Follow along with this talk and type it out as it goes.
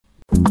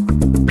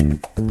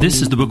This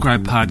is the Book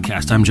Riot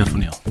Podcast. I'm Jeff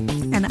O'Neill.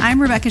 And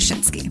I'm Rebecca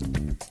Schinsky.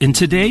 And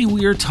today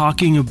we are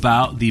talking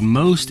about the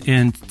most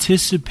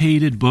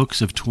anticipated books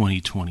of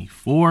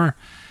 2024,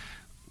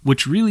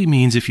 which really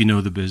means, if you know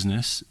the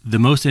business, the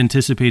most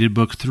anticipated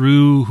book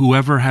through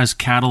whoever has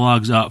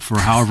catalogs up for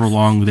however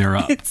long they're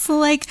up. It's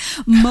like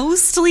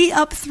mostly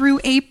up through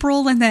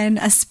April and then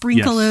a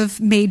sprinkle of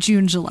May,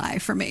 June, July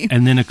for me.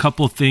 And then a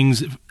couple of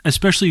things,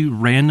 especially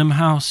Random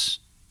House,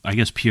 I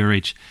guess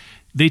PRH,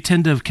 they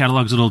tend to have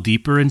catalogs a little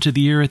deeper into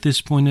the year at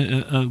this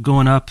point,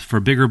 going up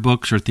for bigger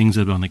books or things that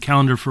have been on the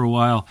calendar for a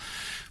while.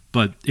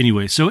 But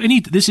anyway, so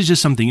this is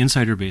just something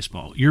insider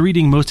baseball. You're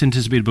reading most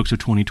anticipated books of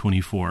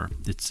 2024.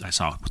 I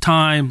saw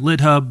Time,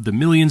 LitHub, The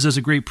Millions does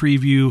a great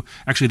preview.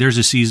 Actually, there's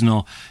a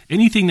seasonal.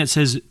 Anything that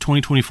says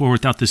 2024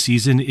 without the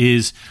season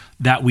is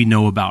that we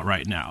know about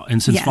right now.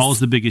 And since fall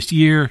is the biggest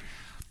year,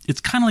 it's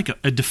kind of like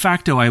a de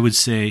facto, I would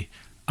say,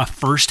 a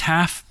first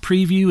half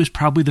preview is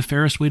probably the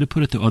fairest way to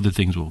put it. The other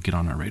things will get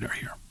on our radar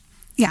here.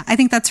 Yeah, I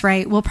think that's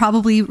right. We'll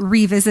probably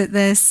revisit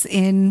this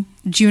in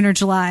June or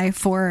July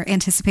for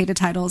anticipated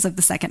titles of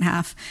the second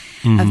half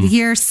of the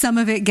year. Some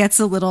of it gets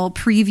a little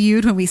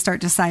previewed when we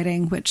start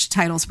deciding which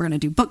titles we're going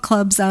to do book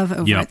clubs of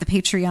over at the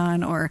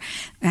Patreon, or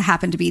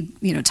happen to be,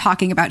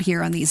 talking about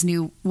here on these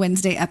new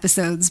Wednesday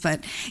episodes.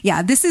 But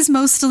yeah, this is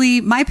mostly,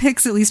 my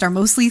picks at least are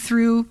mostly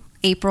through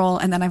April,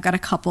 and then I've got a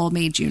couple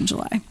May, June,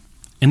 July.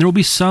 And there will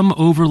be some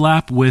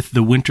overlap with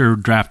the winter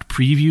draft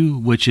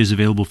preview, which is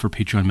available for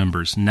Patreon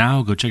members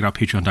now. Go check it out,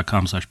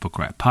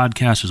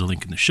 patreon.com/bookriotpodcast. There's a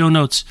link in the show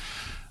notes.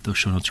 Those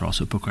show notes are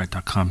also at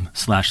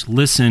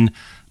bookriot.com/listen.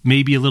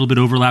 Maybe a little bit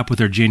overlap with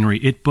our January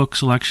It book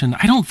selection.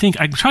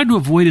 I tried to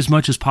avoid as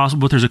much as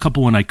possible, but there's a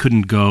couple one I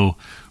couldn't go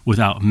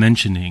without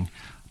mentioning.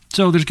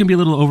 So there's going to be a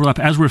little overlap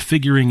as we're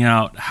figuring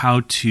out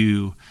how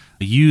to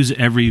use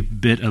every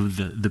bit of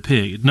the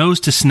pig. Nose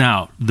to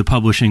snout, the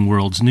publishing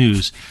world's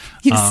news.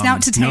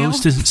 Snout to tail?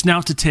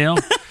 Snout to tail.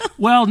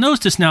 Well, nose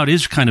to snout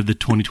is kind of the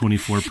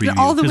 2024 preview.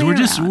 All the way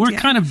because we're around,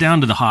 kind of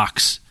down to the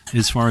hawks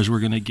as far as we're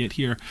going to get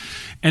here.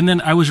 And then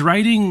I was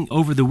writing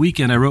over the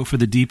weekend. I wrote for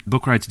the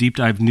Book Riot's Deep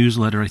Dive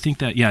newsletter. I think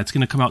that, it's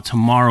going to come out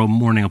tomorrow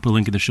morning. I'll put a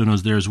link in the show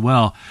notes there as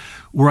well,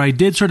 where I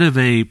did sort of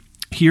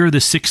here are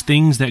the 6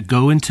 things that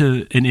go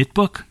into an It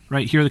book,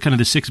 right? Here are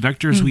the 6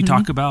 vectors we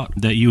talk about,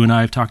 that you and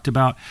I have talked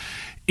about.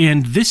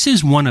 And this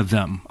is one of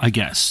them, I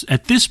guess.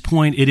 At this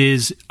point,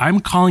 I'm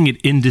calling it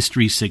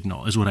industry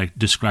signal, is what I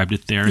described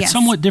it there. Yes. It's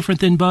somewhat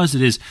different than buzz.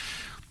 It is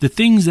the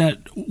things that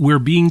we're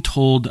being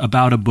told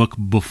about a book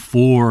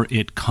before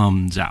it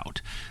comes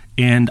out.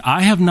 And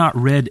I have not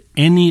read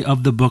any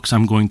of the books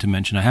I'm going to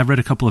mention. I have read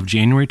a couple of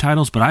January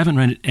titles, but I haven't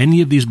read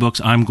any of these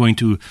books I'm going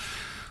to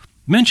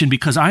mention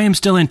because I am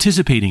still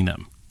anticipating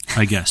them,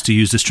 I guess, to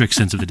use the strict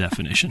sense of the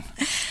definition.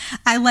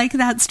 I like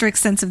that strict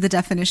sense of the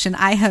definition.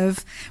 I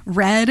have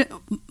read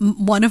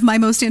one of my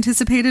most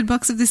anticipated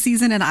books of the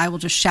season, and I will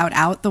just shout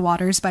out The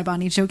Waters by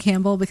Bonnie Jo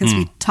Campbell because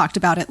we talked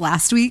about it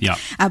last week. Yeah.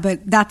 But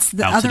that's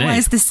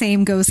otherwise today. The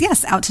same goes.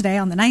 Yes, out today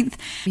on the 9th.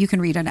 You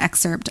can read an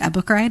excerpt at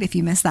Book Riot if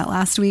you missed that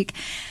last week.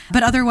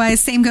 But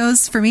otherwise, same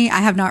goes for me. I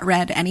have not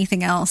read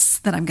anything else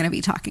that I'm going to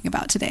be talking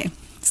about today.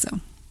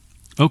 So.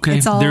 Okay,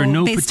 there are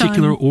no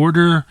particular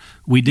order.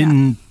 We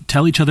didn't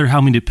tell each other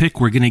how many to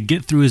pick. We're going to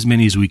get through as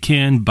many as we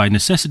can. By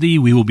necessity,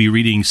 we will be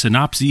reading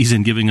synopses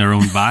and giving our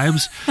own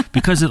vibes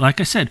because,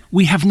 like I said,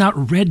 we have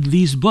not read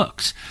these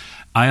books.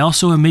 I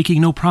also am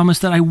making no promise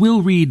that I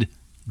will read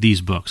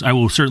these books. I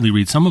will certainly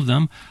read some of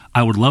them.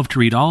 I would love to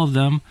read all of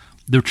them.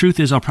 The truth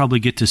is I'll probably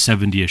get to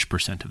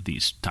 70-ish% of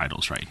these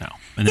titles right now.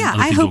 And then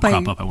other things will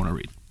crop up I want to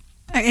read.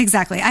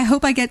 Exactly. I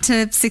hope I get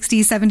to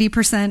 60,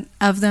 70%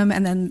 of them,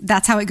 and then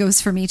that's how it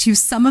goes for me too.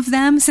 Some of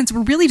them, since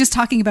we're really just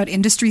talking about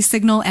industry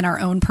signal and our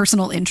own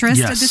personal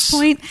interest at this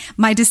point,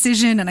 my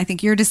decision, and I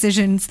think your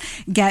decisions,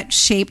 get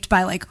shaped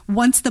by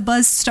once the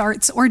buzz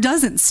starts or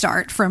doesn't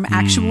start from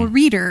actual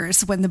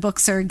readers, when the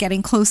books are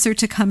getting closer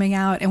to coming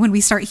out, and when we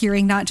start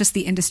hearing not just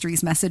the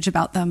industry's message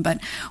about them,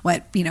 but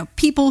what,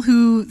 people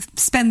who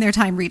spend their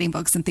time reading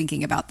books and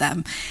thinking about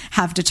them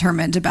have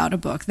determined about a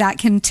book. That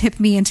can tip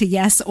me into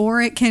yes,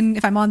 or it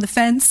can, if I'm on the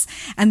fence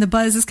and the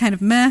buzz is kind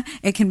of meh,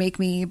 it can make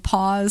me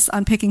pause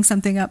on picking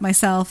something up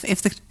myself.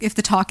 If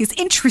the talk is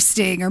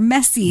interesting or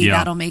messy,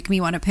 that'll make me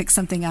want to pick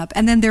something up.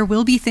 And then there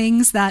will be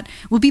things that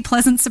will be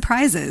pleasant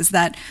surprises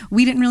that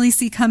we didn't really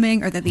see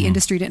coming or that the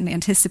industry didn't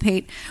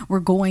anticipate were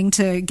going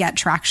to get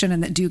traction,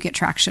 and that do get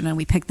traction, and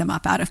we pick them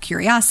up out of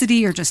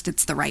curiosity or just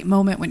it's the right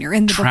moment when you're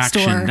in the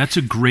bookstore. That's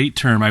a great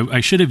term.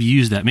 I should have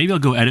used that. Maybe I'll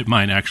go edit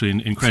mine actually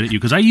and credit you,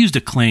 because I used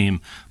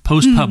acclaim,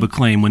 post-pub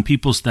acclaim, when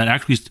people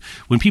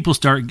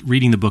start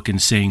reading the book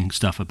and saying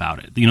stuff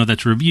about it.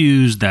 That's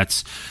reviews,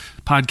 that's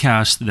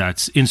podcasts,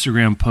 that's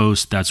Instagram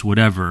posts, that's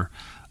whatever.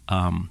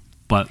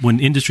 But when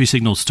industry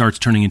signal starts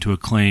turning into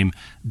acclaim,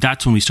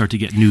 that's when we start to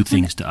get new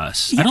things to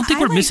us. I don't think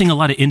we're missing a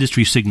lot of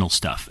industry signal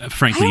stuff,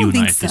 frankly, you and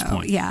I at this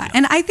point. Yeah.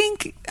 And I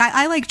think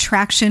I like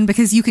traction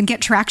because you can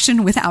get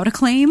traction without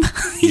acclaim.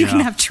 You can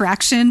have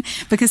traction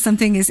because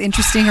something is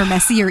interesting or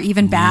messy or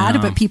even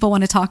bad, but people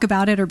want to talk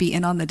about it or be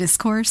in on the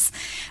discourse.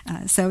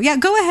 So yeah,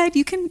 go ahead.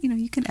 You can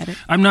edit.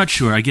 I'm not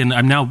sure. Again,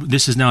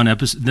 this is now an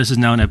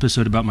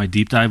episode about my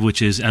deep dive,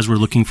 which is as we're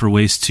looking for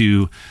ways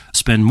to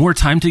spend more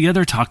time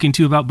together talking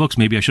to you about books.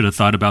 Maybe I should have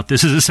thought about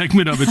this as a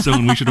segment of its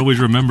own. We should always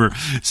remember,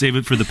 save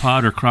it for the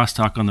pod or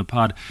crosstalk on the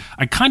pod.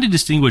 I kind of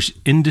distinguish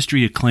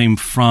industry acclaim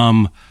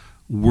from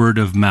word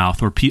of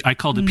mouth, or I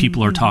called it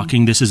people are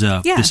talking. This is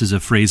a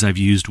phrase I've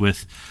used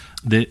with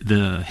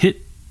the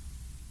hit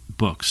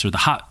books, or the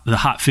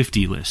hot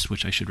 50 list,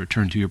 which I should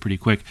return to here pretty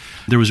quick.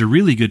 There was a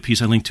really good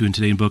piece I linked to in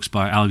Today in Books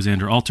by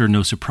Alexander Alter,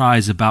 no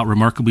surprise, about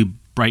Remarkably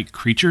Bright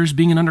Creatures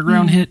being an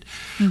underground hit.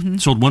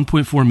 Sold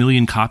 1.4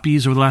 million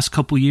copies over the last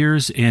couple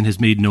years and has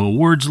made no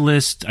awards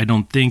list. I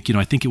don't think,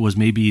 I think it was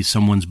maybe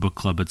someone's book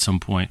club at some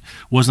point.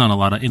 Was not a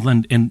lot of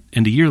end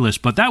of year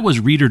list, but that was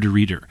reader to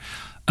reader.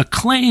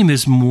 Acclaim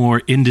is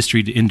more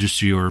industry to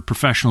industry, or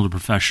professional to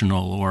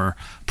professional, or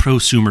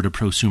prosumer to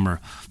prosumer.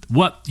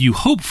 What you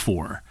hope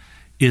for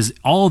is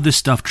all of this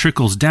stuff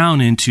trickles down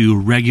into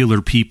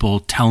regular people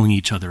telling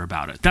each other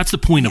about it. That's the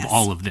point of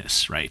all of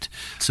this, right?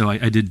 So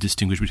I did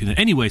distinguish between that.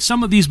 Anyway,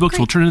 some of these books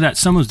will turn into that,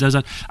 some of those does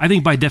that. I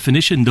think by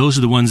definition, those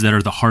are the ones that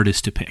are the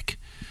hardest to pick.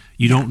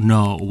 You don't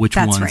know which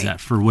ones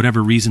that, for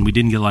whatever reason, we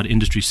didn't get a lot of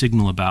industry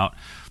signal about,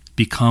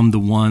 become the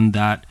one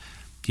that,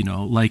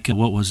 like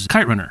what was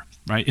Kite Runner,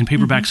 right? In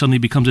paperback suddenly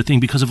becomes a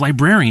thing because of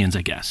librarians,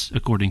 I guess,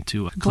 according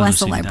to Bless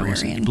the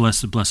Librarian.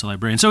 Bless the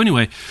Librarian. So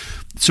anyway,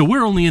 so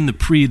we're only in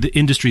the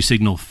industry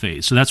signal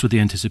phase. So that's what the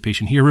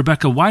anticipation here.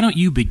 Rebecca, why don't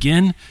you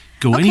begin?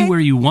 Go anywhere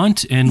you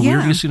want, and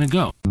we're just going to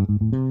go.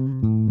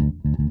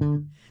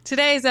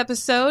 Today's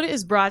episode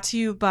is brought to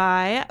you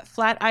by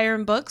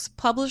Flatiron Books,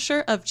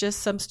 publisher of Just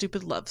Some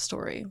Stupid Love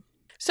Story.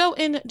 So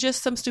in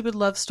Just Some Stupid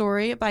Love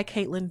Story by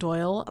Caitlin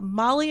Doyle,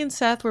 Molly and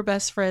Seth were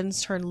best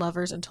friends turned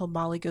lovers until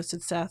Molly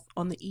ghosted Seth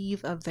on the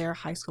eve of their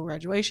high school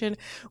graduation,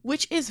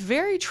 which is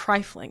very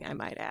trifling, I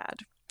might add.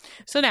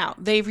 So now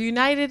they've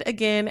reunited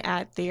again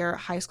at their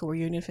high school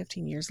reunion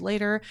 15 years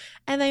later,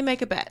 and they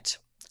make a bet.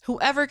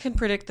 Whoever can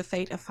predict the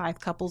fate of 5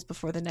 couples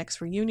before the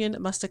next reunion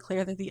must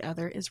declare that the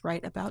other is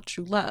right about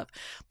true love.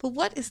 But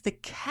what is the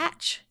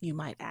catch, you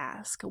might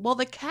ask? Well,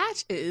 the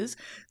catch is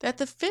that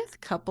the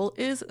 5th couple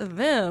is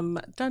them.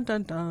 Dun,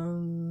 dun,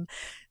 dun.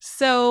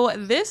 So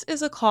this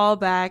is a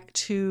callback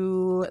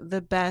to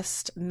the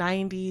best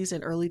 90s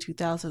and early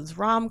 2000s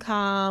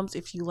rom-coms.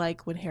 If you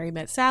like When Harry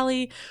Met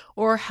Sally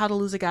or How to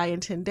Lose a Guy in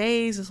 10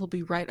 Days, this will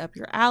be right up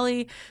your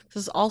alley.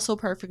 This is also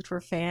perfect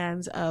for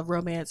fans of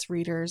romance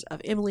readers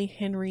of Emily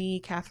Henry,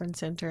 Catherine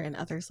Center, and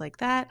others like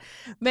that.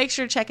 Make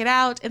sure to check it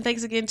out. And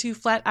thanks again to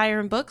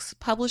Flatiron Books,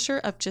 publisher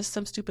of Just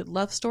Some Stupid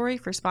Love Story,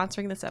 for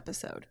sponsoring this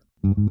episode.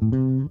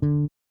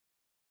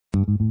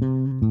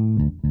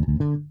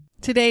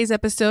 Today's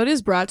episode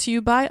is brought to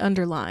you by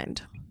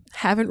Underlined.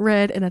 Haven't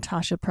read a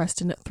Natasha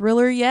Preston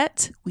thriller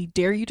yet? We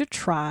dare you to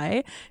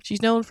try.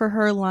 She's known for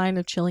her line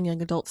of chilling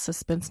young adult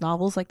suspense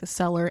novels like The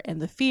Cellar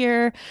and The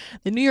Fear.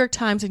 The New York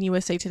Times and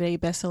USA Today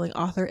bestselling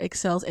author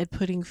excels at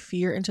putting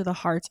fear into the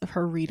hearts of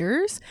her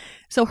readers.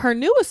 So her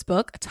newest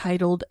book,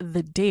 titled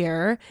The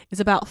Dare, is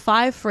about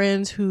 5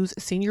 friends whose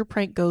senior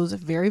prank goes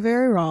very,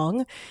 very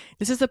wrong.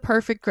 This is the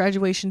perfect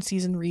graduation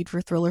season read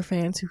for thriller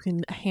fans who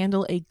can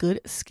handle a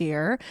good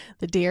scare.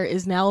 The Dare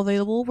is now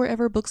available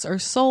wherever books are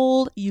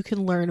sold. You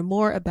can learn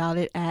more about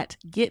it at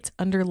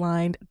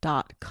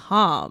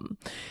getunderlined.com.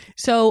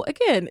 So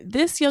again,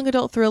 this young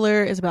adult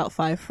thriller is about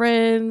 5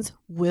 friends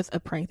with a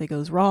prank that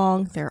goes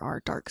wrong. There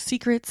are dark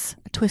secrets,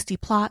 a twisty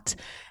plot,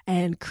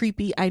 and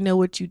creepy I know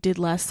what you did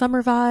last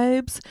summer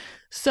vibes.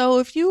 So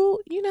if you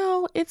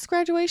know, it's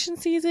graduation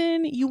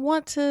season, you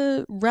want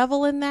to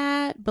revel in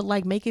that, but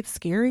like make it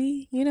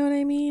scary, you know what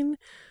I mean?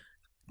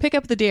 Pick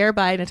up The Dare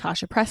by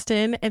Natasha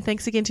Preston, and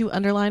thanks again to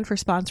Underline for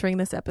sponsoring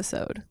this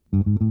episode.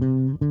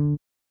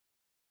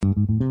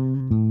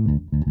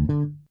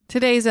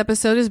 Today's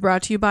episode is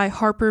brought to you by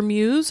Harper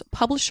Muse,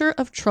 publisher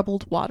of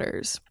Troubled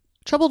Waters.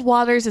 Troubled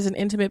Waters is an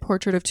intimate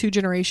portrait of 2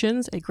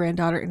 generations, a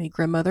granddaughter and a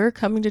grandmother,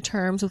 coming to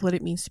terms with what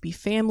it means to be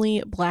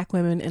family, Black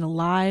women, and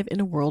alive in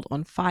a world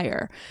on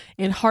fire.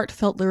 In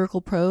heartfelt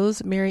lyrical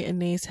prose, Mary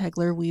Annaïs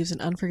Heglar weaves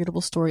an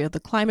unforgettable story of the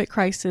climate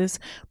crisis,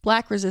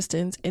 Black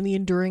resistance, and the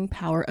enduring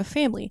power of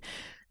family.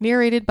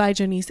 Narrated by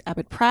Janice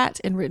Abbott Pratt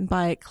and written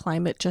by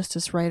climate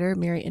justice writer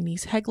Mary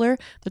Annaïs Heglar,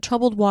 the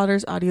Troubled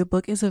Waters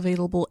audiobook is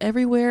available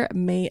everywhere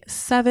May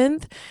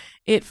 7th.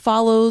 It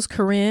follows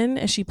Corinne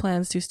as she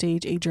plans to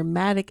stage a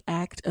dramatic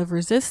act of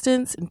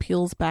resistance and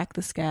peels back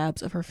the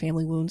scabs of her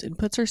family wounds and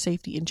puts her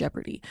safety in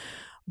jeopardy.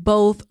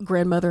 Both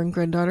grandmother and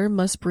granddaughter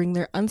must bring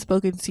their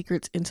unspoken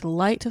secrets into the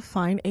light to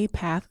find a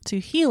path to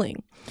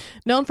healing.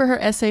 Known for her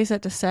essays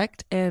that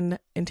dissect and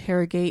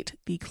interrogate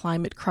the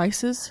climate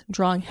crisis,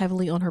 drawing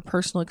heavily on her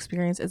personal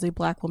experience as a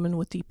Black woman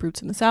with deep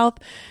roots in the South,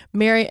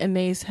 Mary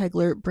Annaïse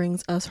Heglar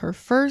brings us her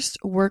first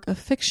work of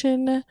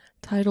fiction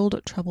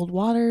titled Troubled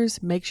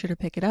Waters. Make sure to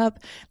pick it up.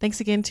 Thanks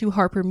again to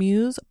Harper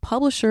Muse,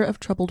 publisher of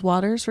Troubled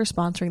Waters, for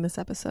sponsoring this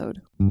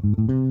episode.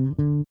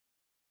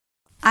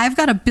 I've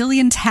got a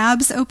billion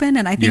tabs open,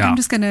 and I think I'm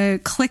just going to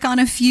click on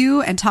a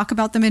few and talk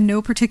about them in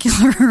no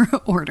particular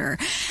order.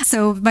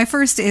 So my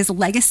first is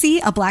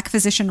Legacy, A Black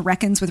Physician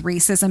Reckons with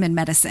Racism in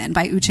Medicine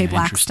by Uche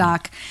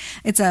Blackstock.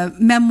 It's a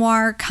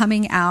memoir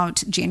coming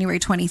out January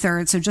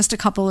 23rd, so just a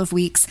couple of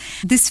weeks.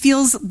 This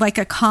feels like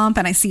a comp,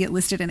 and I see it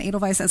listed in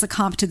Edelweiss as a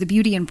comp to The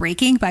Beauty and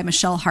Breaking by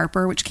Michelle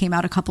Harper, which came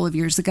out a couple of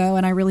years ago,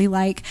 and I really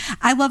like.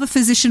 I love a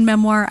physician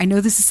memoir. I know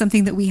this is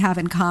something that we have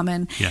in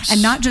common. Yes.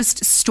 And not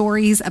just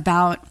stories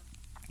about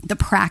the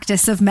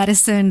practice of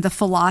medicine, the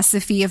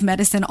philosophy of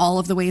medicine, all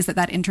of the ways that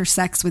that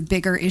intersects with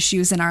bigger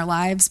issues in our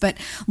lives, but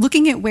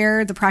looking at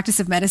where the practice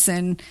of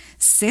medicine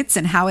sits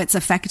and how it's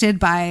affected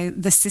by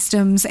the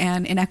systems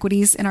and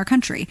inequities in our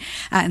country.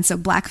 And so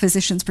Black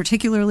physicians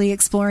particularly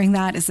exploring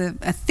that is a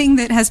thing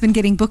that has been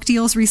getting book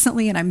deals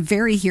recently, and I'm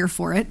very here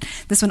for it.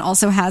 This one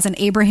also has an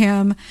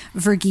Abraham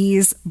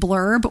Verghese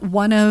blurb,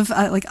 one of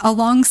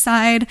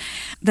alongside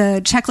the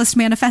Checklist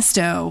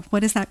Manifesto.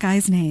 What is that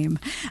guy's name?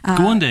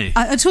 Gawande.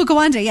 Atul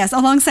Gawande. Yes,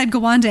 alongside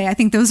Gawande. I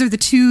think those are the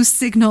two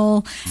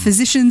signal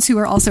physicians who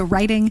are also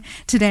writing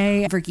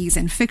today. Verghese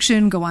in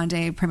fiction,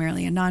 Gawande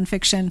primarily in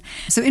nonfiction.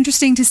 So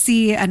interesting to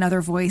see another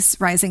voice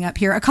rising up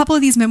here. A couple of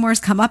these memoirs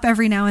come up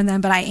every now and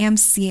then, but I am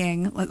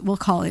seeing, we'll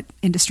call it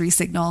industry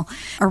signal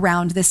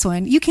around this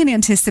one. You can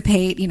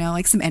anticipate,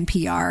 like some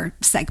NPR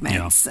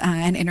segments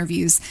and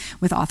interviews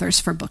with authors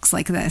for books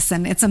like this.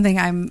 And it's something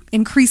I'm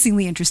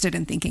increasingly interested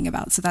in thinking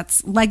about. So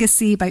that's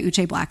Legacy by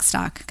Uche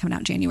Blackstock, coming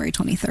out January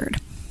 23rd.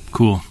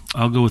 Cool.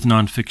 I'll go with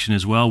nonfiction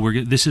as well.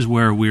 This is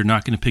where we're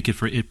not going to pick it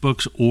for It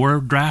Books or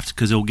Draft,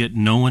 because it'll get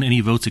no one any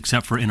votes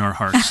except for In Our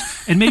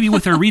Hearts. And maybe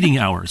with our reading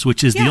hours,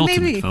 which is the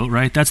ultimate vote,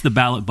 right? That's the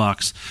ballot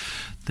box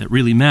that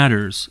really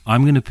matters.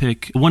 I'm going to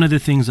pick one of the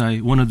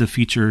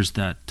features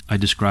that I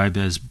describe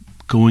as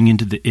going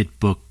into the It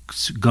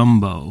Books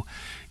gumbo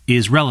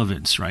is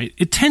relevance, right?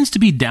 It tends to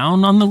be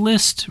down on the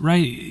list,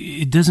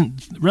 right?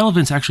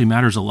 Relevance actually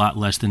matters a lot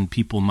less than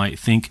people might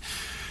think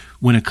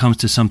when it comes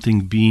to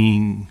something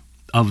being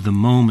of the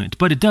moment,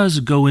 but it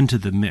does go into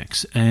the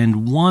mix.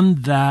 And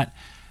one that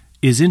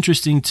is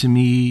interesting to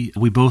me,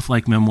 we both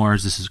like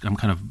memoirs. I'm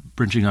kind of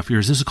branching off here.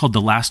 This is called The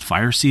Last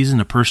Fire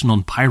Season, A Personal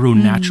and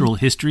Pyro-Natural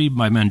History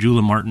by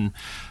Manjula Martin,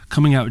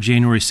 coming out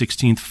January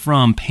 16th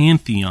from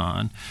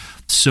Pantheon.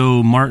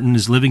 So Martin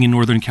is living in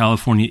Northern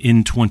California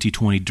in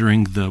 2020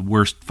 during the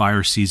worst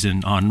fire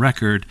season on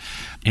record,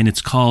 and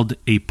it's called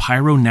A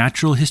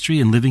Pyro-Natural History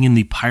and Living in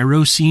the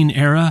Pyrocene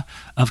Era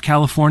of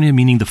California,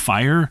 meaning the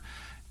fire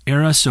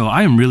era. So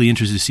I am really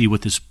interested to see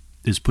what this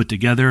is put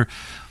together.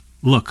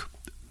 Look,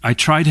 I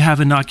try to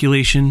have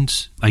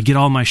inoculations. I get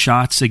all my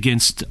shots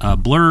against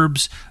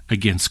blurbs,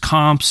 against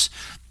comps,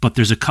 but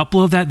there's a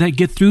couple of that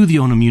get through the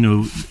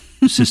immuno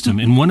system,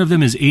 and one of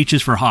them is H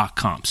is for Hawk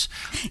comps.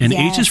 And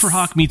H is for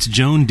Hawk meets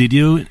Joan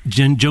Didion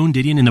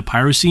in the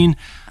Pyrocene.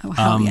 Oh,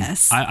 hell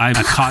yes. I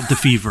caught the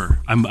fever.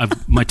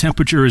 My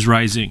temperature is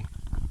rising.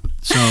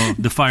 So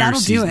the fire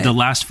season, the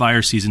last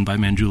fire season by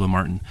Manjula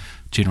Martin,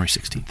 January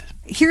 16th.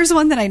 Here's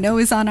one that I know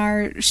is on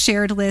our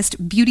shared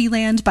list.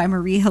 Beautyland by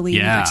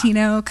Marie-Helene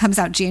Bertino comes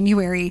out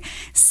January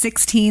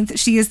 16th.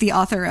 She is the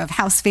author of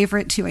House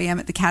Favorite, 2 a.m.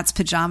 at the Cat's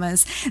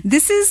Pajamas.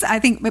 This is, I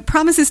think, it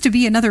promises to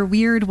be another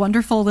weird,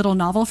 wonderful little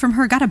novel from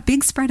her. Got a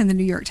big spread in the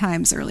New York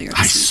Times earlier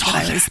this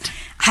week.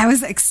 I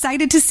was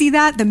excited to see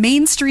that. The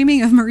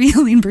mainstreaming of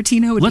Marie-Helene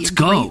Bertino would be a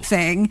great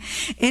thing.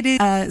 It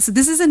is. So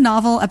this is a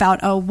novel about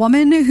a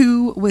woman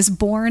who was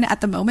born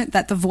at the moment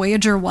that the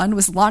Voyager 1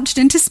 was launched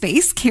into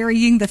space,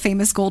 carrying the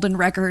famous golden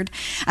record.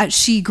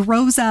 She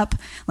grows up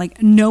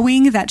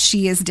knowing that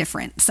she is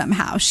different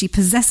somehow. She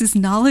possesses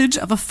knowledge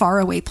of a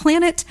faraway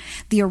planet.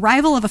 The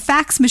arrival of a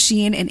fax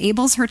machine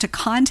enables her to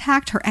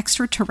contact her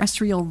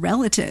extraterrestrial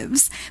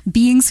relatives,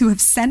 beings who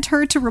have sent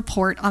her to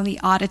report on the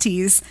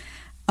oddities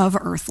of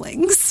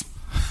Earthlings.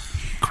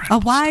 A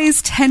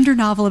wise, tender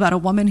novel about a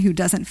woman who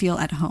doesn't feel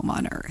at home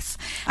on Earth.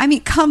 I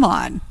mean, come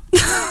on.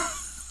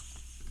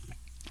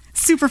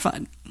 Super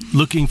fun.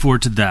 Looking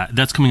forward to that.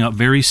 That's coming out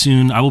very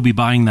soon. I will be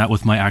buying that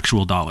with my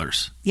actual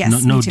dollars.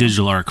 Yes, no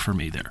digital arc for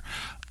me there.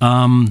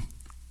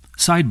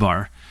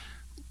 Sidebar.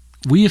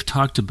 We have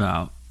talked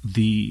about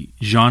the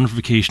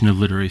genreification of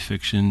literary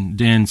fiction.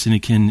 Dan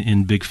Sinekin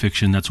in Big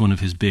Fiction, that's one of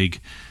his big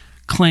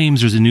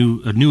claims. There's a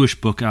newish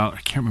book out.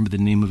 I can't remember the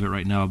name of it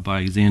right now,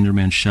 by Xander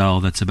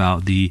Manchel. That's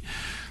about the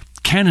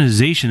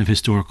canonization of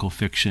historical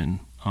fiction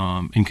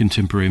in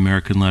contemporary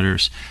American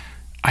letters.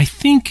 I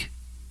think,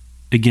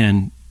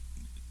 again,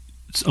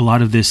 a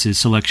lot of this is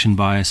selection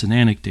bias and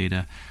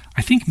anecdata.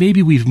 I think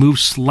maybe we've moved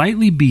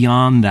slightly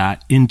beyond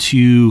that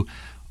into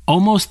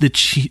almost the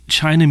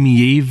China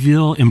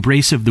Miéville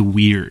embrace of the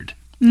weird.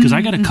 Because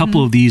I got a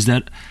couple of these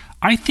that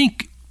I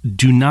think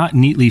do not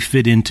neatly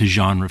fit into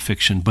genre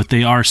fiction, but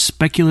they are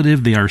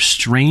speculative, they are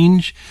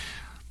strange,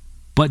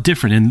 but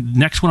different. And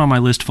next one on my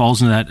list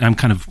falls into that. I'm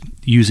kind of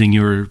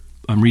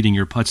I'm reading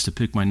your putts to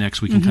pick my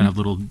next. We can kind of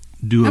little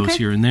duos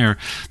here and there.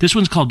 This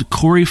one's called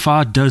Corey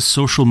Fa Does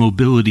Social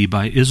Mobility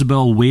by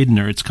Isabel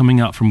Wadner. It's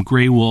coming out from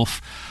Grey Wolf,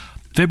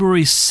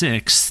 February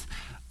 6th.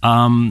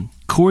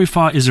 Corey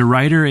Fa is a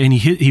writer, and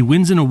he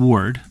wins an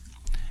award,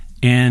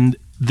 and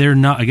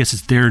I guess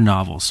it's their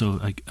novel, so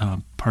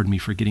pardon me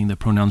for getting the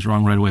pronouns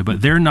wrong right away,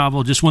 but their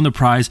novel just won the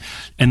prize,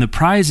 and the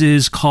prize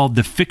is called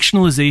The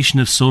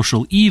Fictionalization of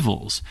Social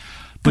Evils.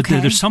 But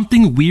there's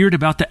something weird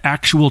about the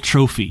actual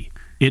trophy.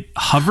 It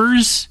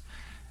hovers,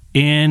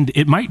 and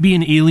it might be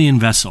an alien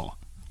vessel.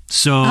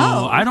 So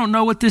I don't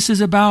know what this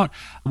is about.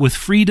 With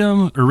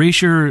Freedom,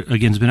 Erasure,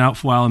 again, has been out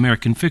for a while.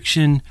 American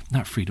Fiction,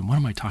 not Freedom, what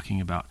am I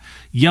talking about?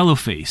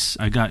 Yellowface.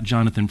 I got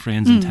Jonathan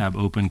Franzen tab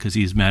open because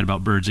he's mad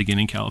about birds again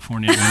in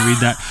California. I'm going to read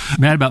that.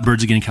 Mad about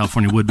birds again in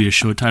California would be a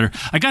show title.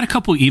 I got a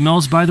couple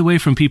emails, by the way,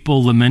 from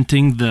people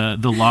lamenting the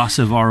loss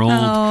of our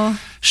old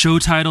show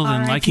title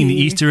and liking the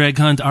Easter egg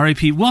hunt.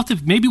 R.I.P.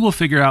 Maybe we'll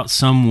figure out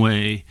some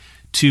way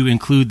to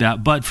include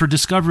that. But for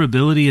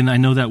discoverability, and I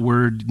know that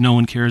word no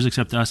one cares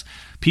except us,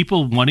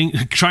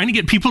 trying to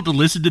get people to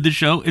listen to the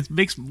show, it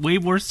makes way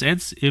more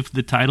sense if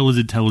the title is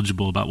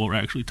intelligible about what we're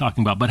actually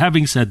talking about. But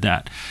having said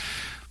that,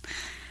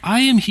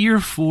 I am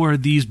here for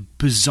these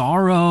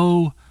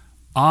bizarro,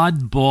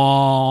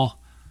 oddball,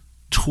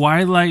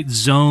 Twilight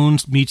Zone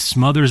meets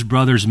Smothers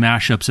Brothers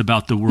mashups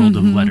about the world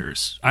of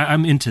letters.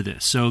 I'm into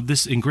this. So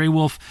this in Grey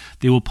Wolf,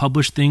 they will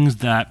publish things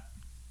that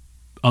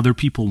other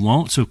people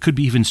won't, so it could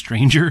be even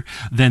stranger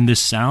than this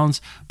sounds.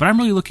 But I'm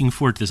really looking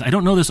forward to this. I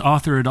don't know this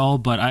author at all,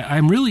 but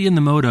I'm really in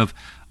the mode of,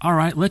 all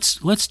right,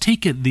 let's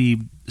take it the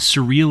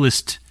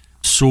surrealist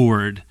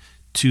sword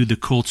to the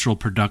cultural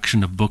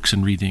production of books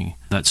and reading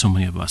that so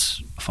many of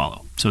us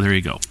follow. So there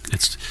you go.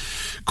 It's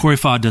Corey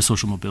Fa Does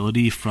Social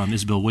Mobility from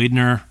Isabel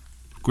Wadner,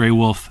 Grey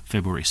Wolf,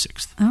 February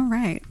 6th. All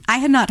right. I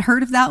had not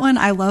heard of that one.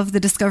 I love the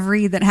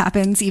discovery that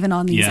happens even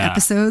on these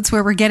episodes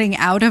where we're getting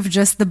out of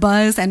just the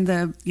buzz and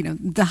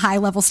the high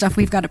level stuff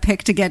we've got to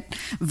pick to get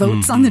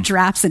votes on the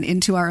drafts and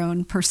into our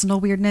own personal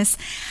weirdness.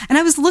 And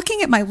I was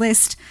looking at my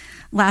list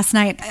last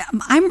night.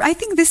 I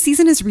think this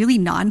season is really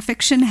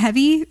nonfiction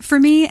heavy for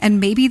me,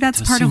 and maybe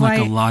that's part of why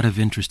a lot of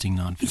interesting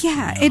nonfiction.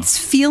 Yeah, it's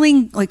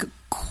feeling like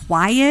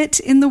quiet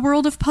in the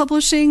world of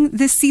publishing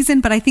this season,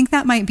 but I think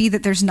that might be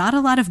that there's not a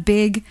lot of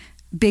big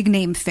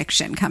name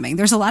fiction coming.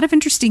 There's a lot of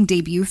interesting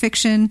debut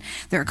fiction.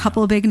 There are a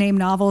couple of big name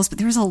novels, but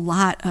there's a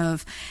lot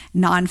of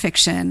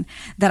nonfiction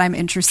that I'm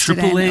interested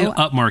in. AAA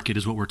upmarket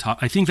is what we're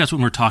talking. I think that's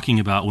what we're talking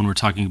about when we're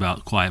talking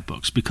about quiet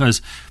books.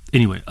 Because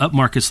anyway,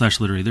 upmarket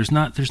 / literary. There's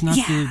not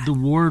the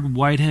Ward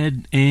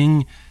Whitehead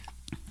Eng.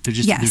 There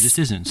just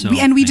isn't. So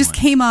we just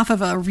came off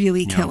of a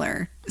really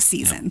killer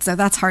season, so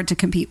that's hard to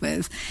compete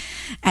with.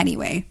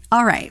 Anyway,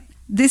 all right.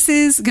 This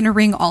is going to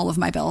ring all of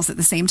my bells at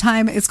the same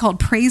time. It's called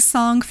Praise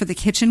Song for the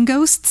Kitchen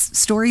Ghosts,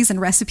 Stories and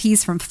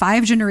Recipes from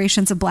 5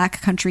 Generations of Black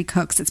Country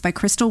Cooks. It's by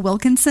Crystal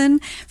Wilkinson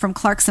from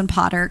Clarkson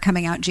Potter,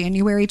 coming out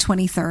January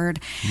 23rd.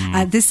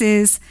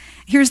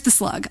 Here's the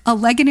slug, a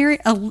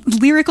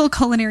lyrical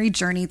culinary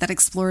journey that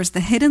explores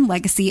the hidden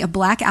legacy of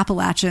Black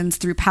Appalachians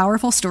through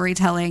powerful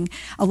storytelling,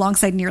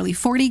 alongside nearly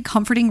 40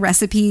 comforting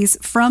recipes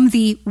from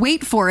the,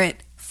 wait for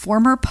it,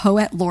 former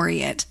poet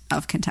laureate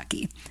of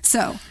Kentucky.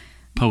 So,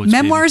 poets,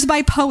 memoirs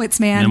by poets,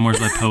 man. Memoirs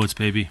by poets,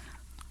 baby.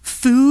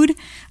 Food,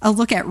 a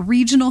look at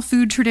regional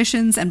food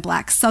traditions and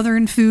Black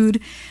Southern food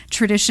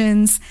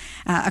traditions.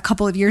 A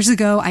couple of years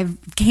ago, I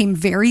came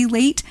very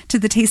late to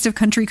The Taste of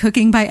Country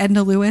Cooking by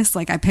Edna Lewis.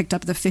 I picked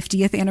up the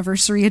 50th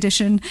anniversary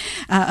edition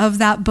of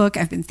that book.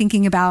 I've been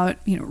thinking about,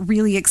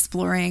 really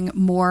exploring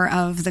more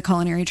of the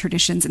culinary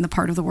traditions in the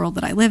part of the world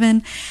that I live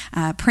in.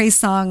 Praise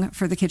Song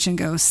for the Kitchen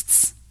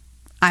Ghosts.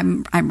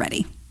 I'm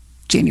ready.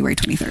 January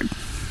 23rd.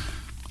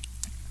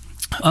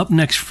 Up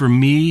next for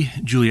me,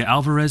 Julia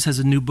Alvarez has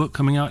a new book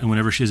coming out, and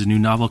whenever she has a new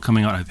novel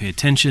coming out, I pay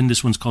attention.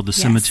 This one's called The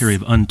Cemetery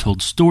of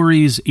Untold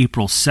Stories,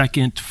 April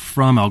 2nd,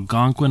 from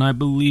Algonquin, I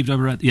believe.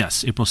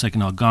 Yes, April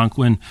 2nd,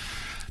 Algonquin.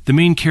 The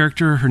main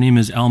character, her name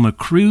is Alma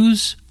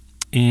Cruz,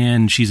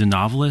 and she's a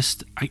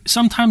novelist.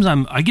 Sometimes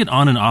I get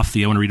on and off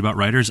I want to read about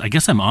writers. I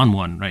guess I'm on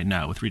one right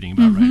now with reading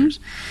about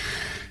writers.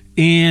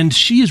 And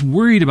she is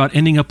worried about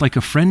ending up like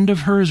a friend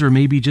of hers, or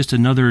maybe just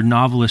another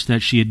novelist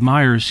that she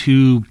admires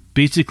who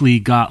basically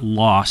got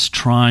lost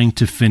trying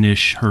to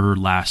finish her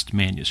last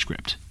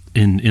manuscript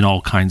in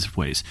all kinds of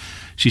ways.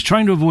 She's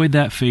trying to avoid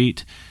that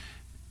fate.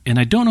 And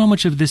I don't know how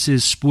much of this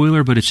is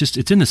spoiler, but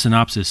it's in the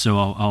synopsis, so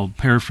I'll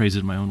paraphrase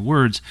it in my own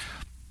words.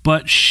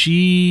 But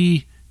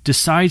she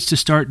decides to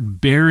start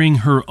burying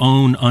her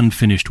own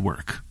unfinished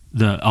work,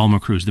 the Alma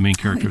Cruz, the main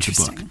character of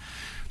the book,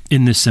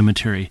 in this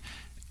cemetery.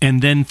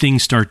 And then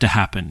things start to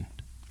happen.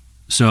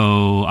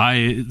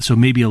 So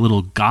maybe a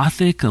little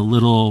Gothic, a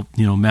little,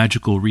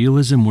 magical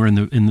realism. We're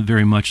in the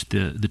very much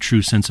the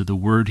true sense of the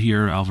word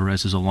here.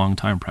 Alvarez is a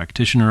longtime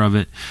practitioner of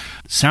it.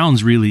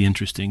 Sounds really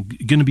interesting.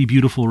 Going to be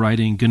beautiful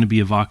writing, going to be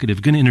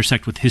evocative, going to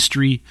intersect with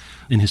history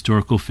and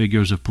historical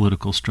figures of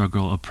political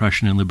struggle,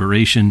 oppression, and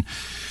liberation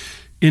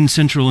in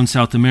Central and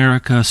South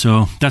America.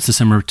 So that's The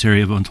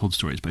Cemetery of Untold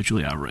Stories by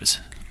Julia Alvarez.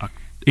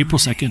 April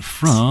 2nd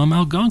from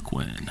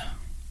Algonquin.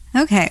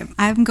 Okay,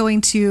 I'm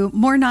going to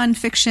more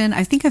nonfiction.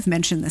 I think I've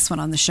mentioned this one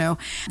on the show.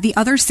 The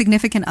Other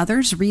Significant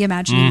Others,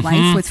 Reimagining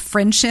Life with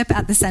Friendship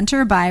at the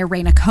Center by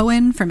Raina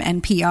Cohen from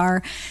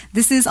NPR.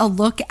 This is a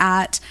look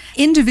at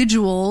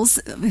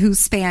individuals who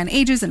span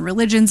ages and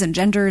religions and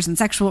genders and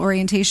sexual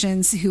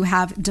orientations who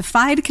have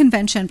defied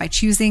convention by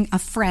choosing a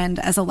friend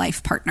as a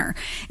life partner.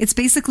 It's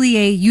basically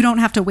a you don't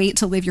have to wait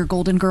to live your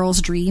Golden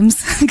Girls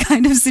dreams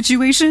kind of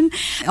situation.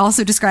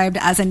 Also described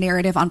as a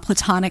narrative on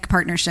platonic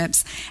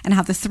partnerships and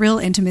how the thrill,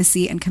 intimacy,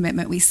 and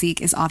commitment we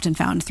seek is often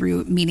found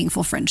through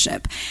meaningful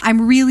friendship.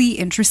 I'm really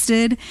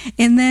interested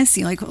in this.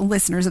 Like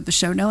listeners of the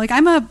show know,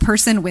 I'm a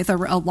person with a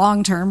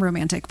long-term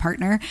romantic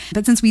partner,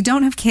 but since we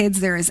don't have kids,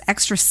 there is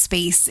extra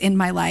space in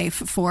my life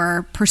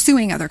for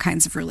pursuing other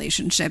kinds of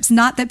relationships.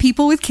 Not that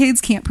people with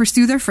kids can't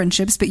pursue their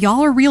friendships, but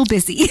y'all are real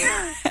busy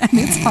and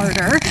it's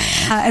harder.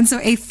 And so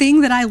a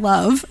thing that I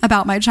love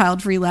about my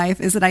child-free life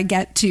is that I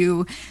get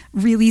to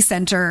really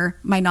center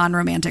my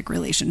non-romantic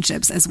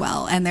relationships as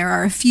well. And there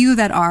are a few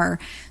that are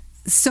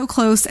so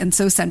close and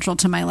so central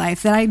to my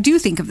life that I do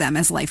think of them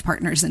as life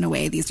partners in a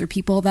way. These are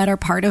people that are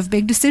part of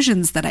big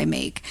decisions that I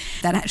make,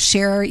 that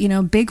share,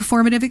 big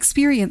formative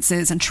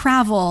experiences and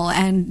travel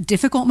and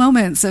difficult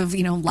moments of,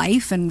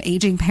 life and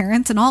aging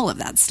parents and all of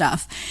that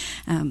stuff.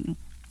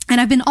 And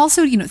I've been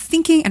also,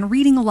 thinking and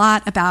reading a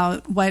lot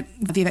about what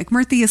Vivek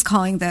Murthy is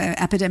calling the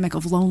epidemic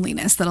of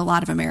loneliness that a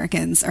lot of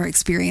Americans are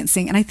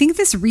experiencing. And I think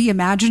this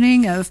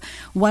reimagining of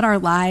what our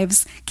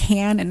lives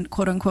can and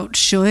quote unquote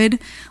should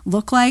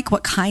look like,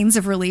 what kinds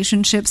of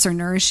relationships are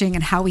nourishing,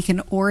 and how we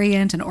can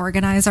orient and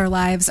organize our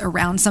lives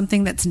around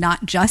something that's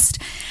not just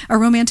a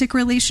romantic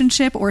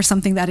relationship or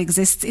something that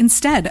exists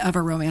instead of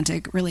a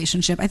romantic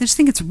relationship. I just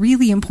think it's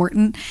really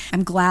important.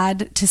 I'm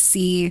glad to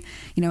see,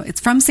 it's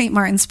from St.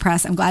 Martin's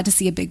Press. I'm glad to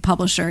see a big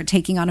publisher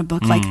taking on a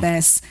book like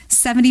this,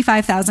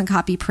 75,000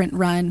 copy print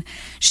run.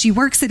 She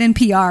works at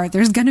NPR.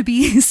 There's going to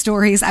be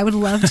stories. I would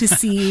love to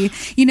see,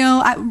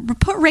 I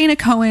put Raina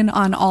Cohen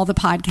on all the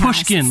podcasts.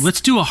 Pushkin, let's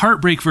do a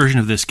heartbreak version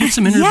of this. Get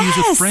some interviews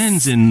with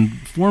friends and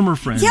former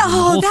friends. Yeah, and the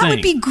whole thing.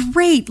 Would be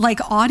great. Like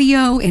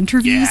audio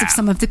interviews of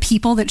some of the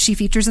people that she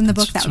features in the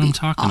book. That would be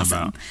talking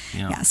awesome. About.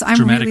 Yeah, so I'm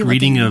dramatic really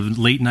reading of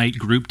late night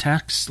group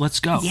texts.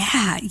 Let's go.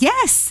 Yeah,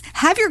 yes.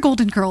 Have your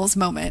Golden Girls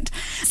moment.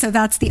 So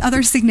that's The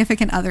Other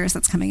Significant Others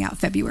that's coming out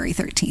February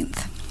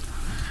 13th.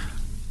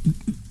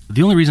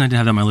 The only reason I didn't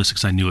have that on my list is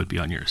because I knew it'd be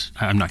on yours.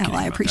 I'm not kidding.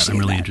 I about appreciate that. I'm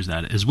really that. interested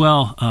in that as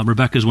well.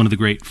 Rebecca is one of the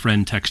great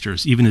friend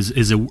texters. Even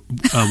as a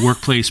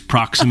workplace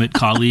proximate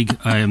colleague,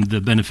 I am the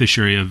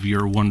beneficiary of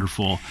your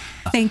wonderful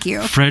thank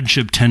you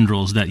friendship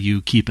tendrils that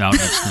you keep out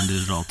and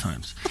extended at all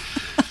times.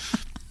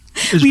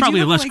 There's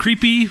probably a less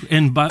creepy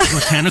and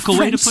botanical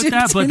way to put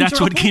that, but that's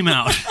what came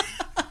out.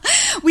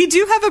 We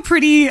do have a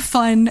pretty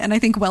fun and I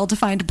think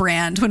well-defined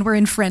brand when we're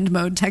in friend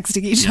mode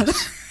texting each other.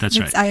 That's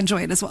right. I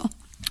enjoy it as well.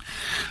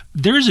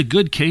 There is a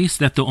good case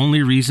that the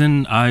only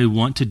reason I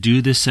want to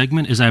do this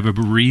segment is I have a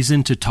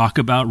reason to talk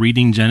about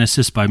reading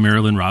Genesis by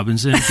Marilynne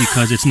Robinson,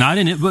 because it's not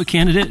an It Book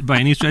candidate by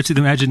any stretch of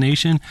the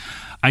imagination.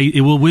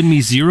 It will win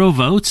me 0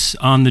 votes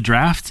on the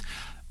draft.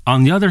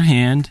 On the other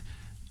hand,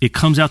 it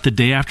comes out the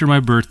day after my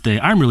birthday.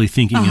 I'm really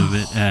thinking of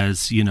it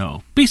as,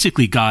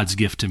 basically God's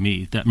gift to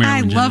me that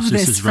Marilyn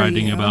Genesis is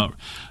writing about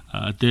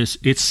this.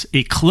 It's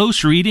a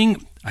close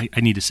reading.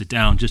 I need to sit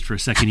down just for a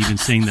second, even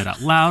saying that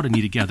out loud. I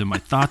need to gather my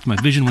thoughts. My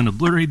vision went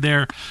blurred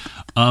there,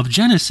 of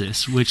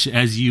Genesis, which,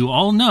 as you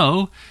all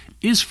know,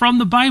 is from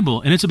the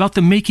Bible, and it's about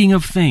the making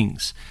of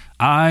things.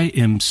 I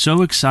am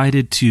so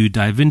excited to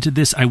dive into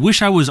this. I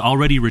wish I was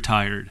already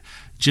retired,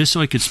 just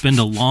so I could spend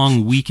a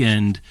long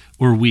weekend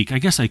or week. I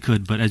guess I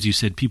could, but as you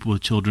said, people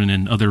with children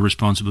and other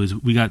responsibilities,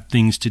 we got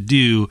things to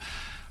do.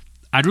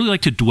 I'd really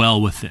like to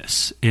dwell with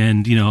this.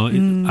 And,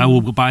 I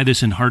will buy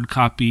this in hard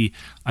copy.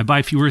 I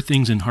buy fewer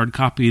things in hard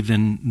copy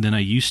than I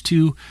used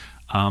to,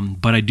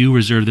 but I do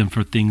reserve them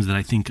for things that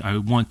I think I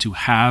want to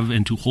have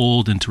and to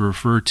hold and to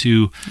refer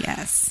to.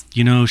 Yes.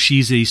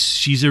 She's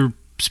a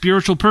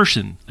spiritual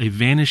person, a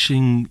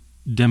vanishing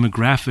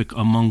demographic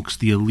amongst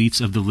the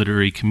elites of the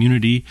literary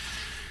community.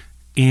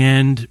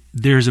 And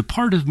there's a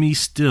part of me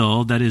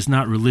still that is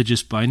not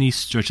religious by any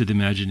stretch of the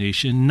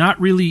imagination, not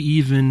really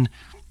even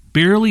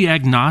barely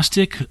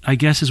agnostic, I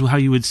guess is how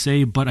you would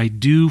say, but I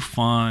do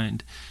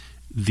find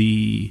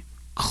the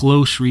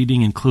close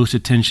reading and close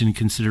attention and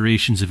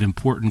considerations of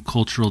important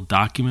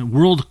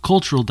world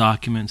cultural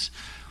documents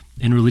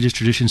and religious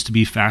traditions to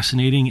be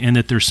fascinating, and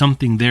that there's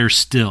something there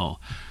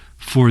still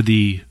for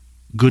the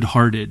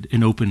good-hearted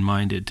and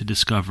open-minded to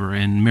discover.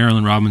 And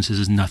Marilynne Robinson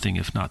is nothing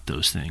if not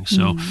those things.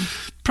 So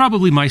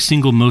probably my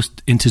single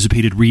most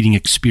anticipated reading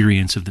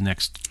experience of the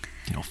next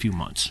few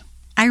months.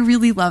 I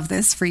really love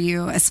this for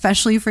you,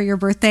 especially for your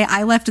birthday.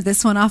 I left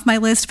this one off my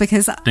list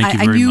because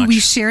I knew we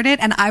shared it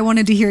and I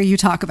wanted to hear you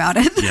talk about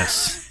it.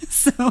 Yes.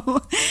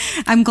 So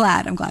I'm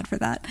glad for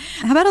that.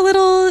 How about a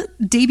little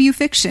debut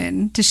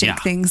fiction to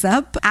shake things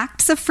up?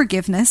 Acts of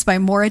Forgiveness by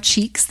Maura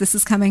Cheeks. This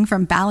is coming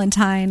from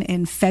Ballantine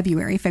in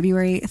February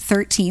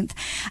 13th.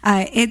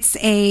 It's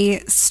a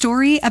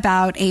story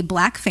about a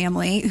Black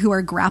family who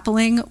are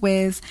grappling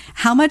with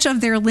how much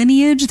of their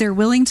lineage they're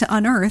willing to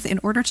unearth in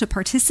order to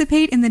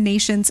participate in the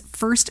nation's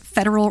first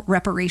federal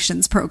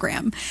reparations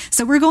program.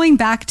 So we're going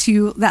back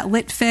to that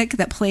lit fic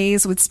that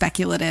plays with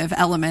speculative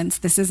elements.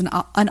 This is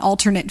an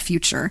alternate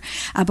future.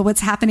 But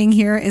what's happening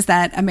here is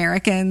that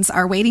Americans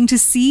are waiting to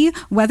see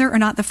whether or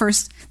not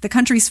the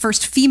country's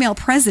first female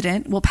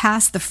president will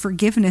pass the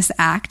Forgiveness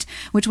Act,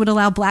 which would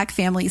allow Black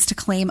families to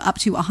claim up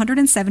to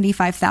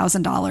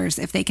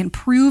 $175,000 if they can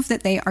prove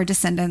that they are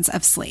descendants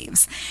of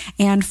slaves.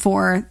 And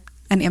for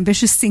an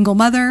ambitious single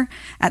mother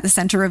at the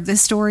center of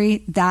this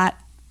story, that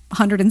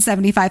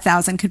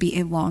 $175,000 could be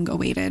a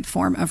long-awaited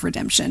form of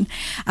redemption.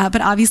 But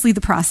obviously the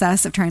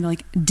process of trying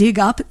to dig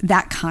up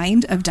that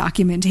kind of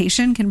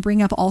documentation can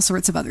bring up all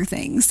sorts of other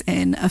things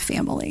in a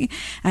family.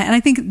 And I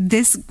think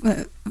this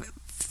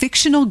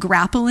fictional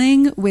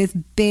grappling with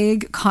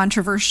big,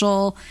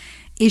 controversial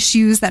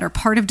issues that are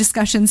part of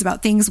discussions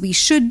about things we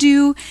should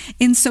do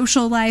in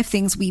social life,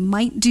 things we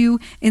might do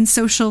in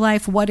social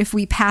life. What if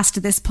we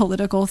passed this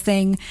political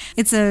thing?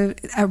 It's a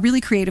really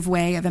creative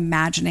way of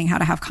imagining how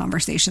to have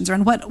conversations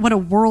around what a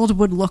world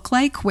would look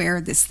like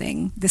where this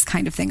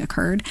kind of thing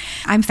occurred.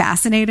 I'm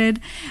fascinated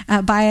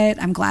by it.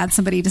 I'm glad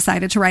somebody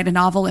decided to write a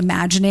novel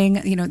imagining,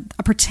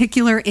 a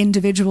particular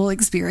individual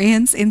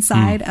experience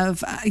inside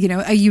of,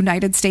 a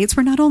United States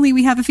where not only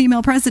we have a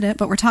female president,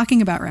 but we're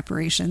talking about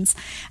reparations.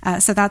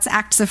 So that's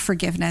Acts of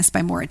Forgiveness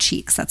by Maura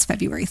Cheeks. That's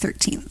February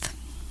 13th.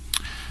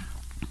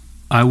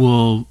 I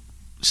will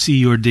see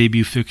your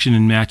debut fiction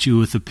and match you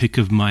with a pick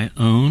of my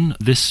own.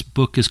 This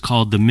book is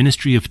called The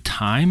Ministry of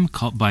Time,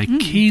 by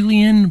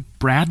Kalian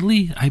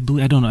Bradley. I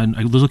don't know.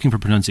 I was looking for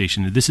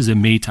pronunciation. This is a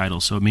May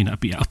title, so it may not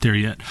be out there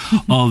yet.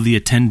 All the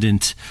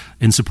attendant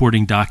and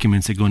supporting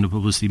documents that go into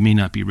publicity may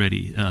not be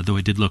ready, though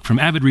I did look. From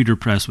Avid Reader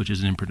Press, which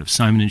is an imprint of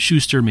Simon &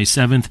 Schuster, May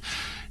 7th.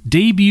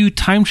 Debut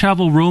time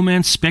travel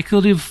romance,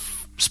 speculative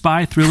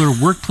spy thriller,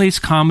 workplace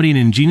comedy, and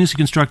ingeniously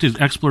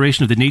constructed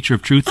exploration of the nature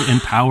of truth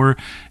and power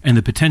and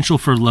the potential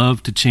for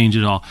love to change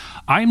it all.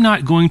 I'm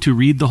not going to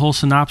read the whole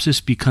synopsis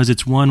because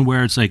it's one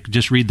where it's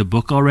just read the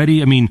book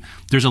already. I mean,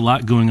 there's a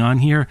lot going on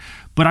here,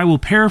 but I will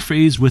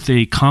paraphrase with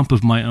a comp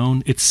of my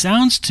own. It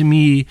sounds to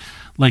me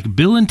like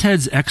Bill and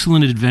Ted's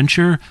Excellent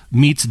Adventure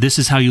meets This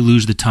Is How You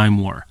Lose the Time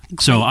War.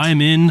 Great. So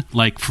I'm in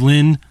like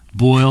Flynn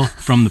Boyle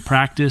from The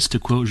Practice, to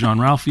quote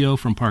Jean-Ralphio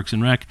from Parks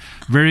and Rec.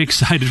 Very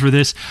excited for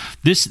this.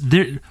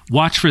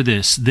 Watch for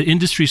this. The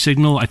industry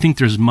signal, I think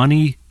there's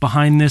money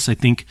behind this. I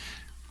think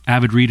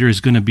Avid Reader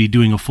is going to be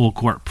doing a full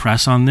court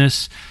press on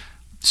this.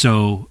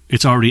 So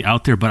it's already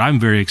out there, but I'm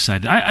very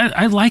excited.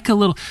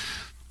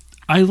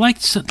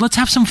 Let's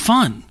have some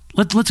fun.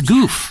 Let's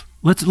goof.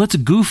 Let's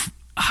goof.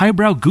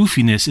 Highbrow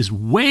goofiness is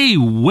way,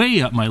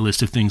 way up my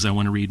list of things I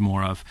want to read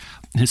more of.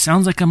 And it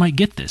sounds like I might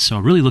get this. So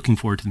I'm really looking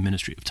forward to The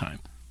Ministry of Time.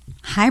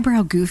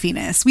 Highbrow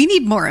goofiness. We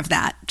need more of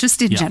that,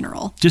 just in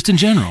general. Just in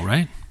general,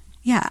 right?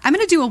 Yeah. I'm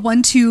going to do a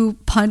 1-2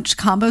 punch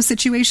combo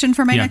situation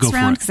for my next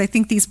round because I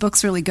think these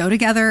books really go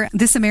together.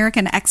 This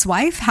American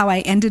Ex-Wife, How I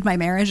Ended My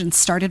Marriage and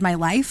Started My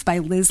Life by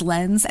Liz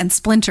Lenz, and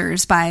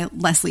Splinters by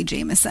Leslie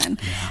Jamison.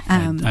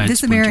 Yeah, I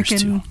This American...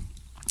 Too.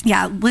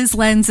 Yeah, Liz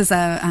Lenz is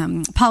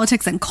a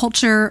politics and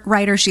culture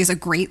writer. She has a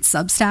great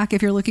Substack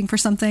if you're looking for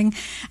something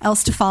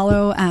else to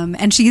follow.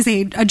 And she is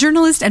a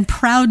journalist and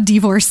proud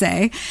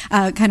divorcee,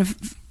 kind of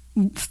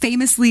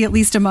famously, at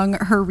least among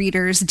her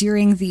readers,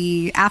 during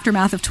the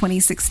aftermath of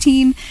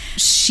 2016.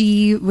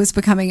 She was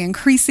becoming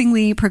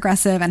increasingly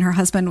progressive and her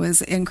husband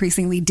was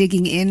increasingly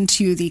digging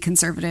into the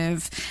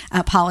conservative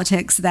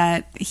politics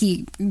that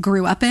he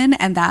grew up in.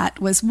 And that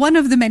was one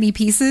of the many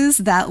pieces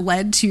that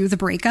led to the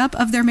breakup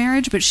of their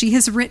marriage. But she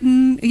has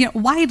written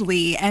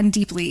widely and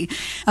deeply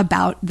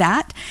about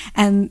that.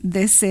 And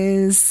this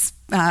is...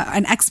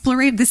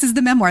 this is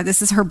the memoir.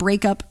 This is her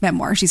breakup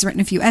memoir. She's written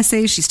a few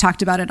essays. She's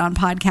talked about it on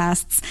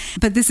podcasts.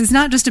 But this is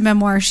not just a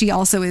memoir. She's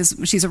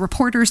a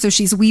reporter. So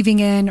she's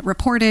weaving in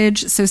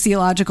reportage,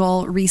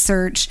 sociological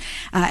research,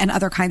 and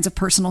other kinds of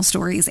personal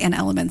stories and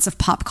elements of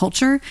pop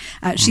culture.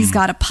 She's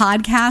got a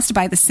podcast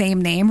by the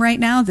same name right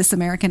now, This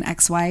American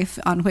Ex-Wife,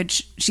 on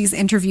which she's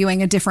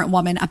interviewing a different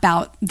woman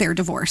about their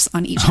divorce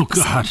on each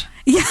episode. God.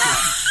 Yeah.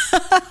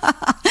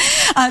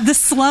 The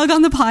slug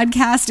on the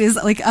podcast is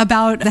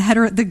about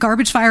the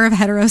garbage fire of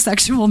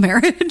heterosexual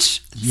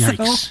marriage.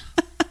 Yikes.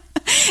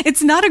 So,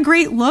 it's not a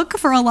great look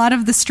for a lot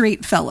of the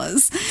straight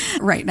fellas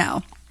right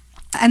now.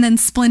 And then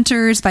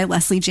Splinters by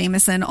Leslie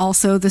Jamison,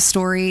 also the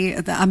story,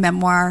 a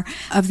memoir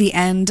of the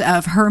end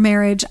of her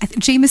marriage.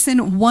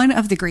 Jamison, one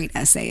of the great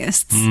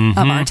essayists of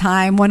our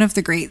time, one of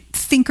the great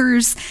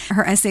thinkers.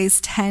 Her essays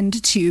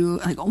tend to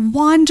like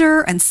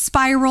wander and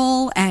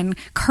spiral and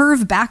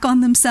curve back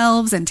on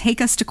themselves and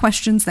take us to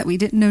questions that we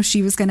didn't know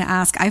she was going to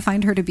ask. I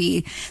find her to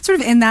be sort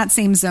of in that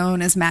same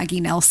zone as Maggie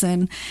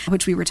Nelson,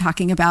 which we were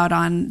talking about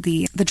on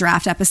the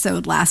draft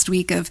episode last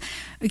week, of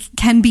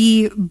can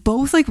be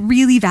both like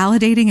really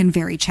validating and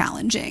very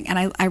challenging.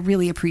 And I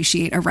really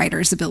appreciate a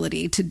writer's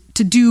ability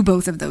to do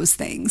both of those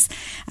things.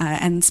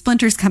 And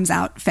Splinters comes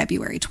out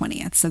February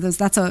 20th. So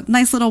that's a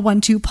nice little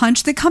 1-2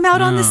 punch that come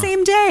out on the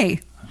same day.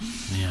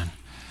 Man,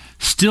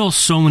 still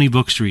so many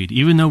books to read,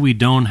 even though we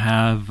don't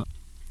have,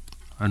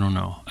 I don't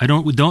know.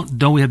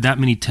 Don't we have that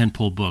many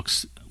tentpole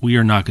books? We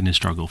are not going to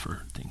struggle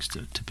for things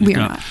to pick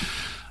up. Not.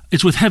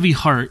 It's with heavy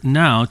heart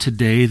now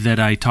today that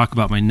I talk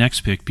about my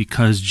next pick,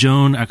 because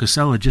Joan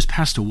Acosella just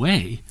passed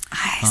away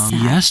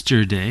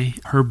yesterday.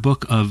 Her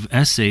book of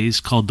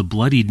essays called The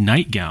Bloodied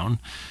Nightgown,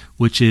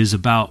 which is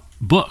about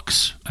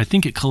books. I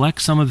think it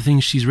collects some of the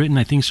things she's written.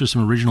 I think there's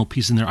some original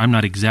pieces in there. I'm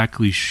not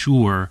exactly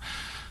sure.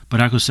 But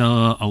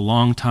Acosella, a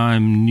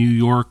longtime New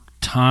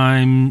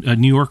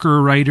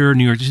Yorker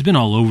writer, she's been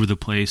all over the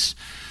place.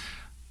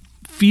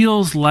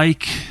 Feels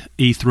like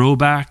a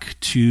throwback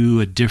to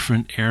a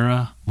different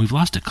era. We've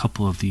lost a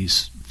couple of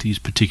these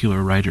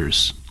particular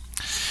writers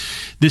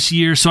this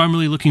year, so I'm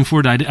really looking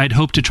forward. I'd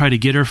hope to try to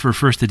get her for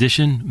first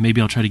edition. Maybe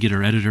I'll try to get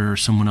her editor or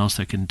someone else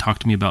that can talk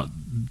to me about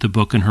the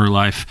book and her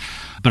life.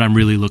 But I'm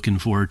really looking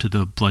forward to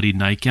The Bloodied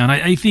Nightgown.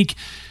 I think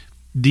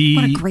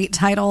what a great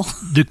title.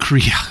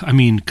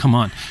 Come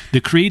on.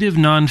 The creative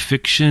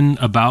nonfiction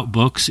about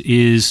books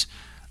is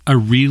a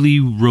really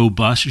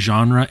robust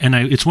genre, and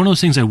it's one of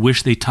those things I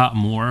wish they taught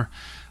more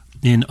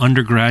in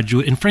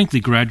undergraduate and frankly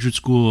graduate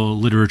school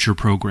literature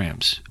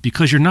programs,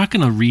 because you're not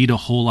going to read a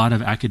whole lot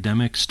of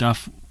academic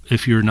stuff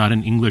if you're not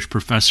an English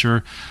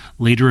professor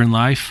later in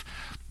life,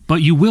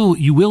 but you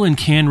will and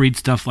can read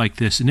stuff like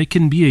this, and it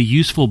can be a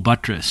useful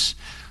buttress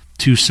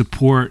to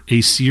support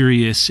a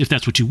serious, if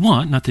that's what you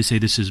want, not to say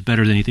this is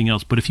better than anything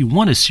else, but if you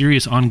want a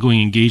serious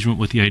ongoing engagement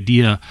with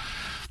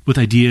with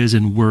ideas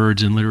and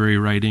words and literary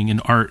writing and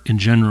art in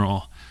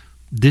general,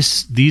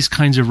 these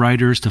kinds of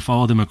writers, to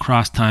follow them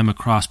across time,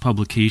 across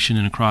publication,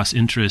 and across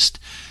interest,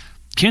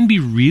 can be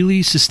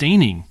really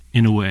sustaining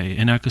in a way.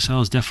 And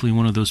Acosella is definitely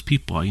one of those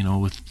people.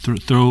 With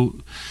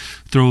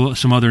throw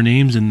some other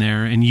names in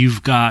there, and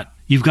you've got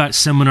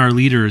seminar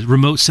leaders,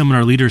 remote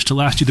seminar leaders, to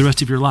last you the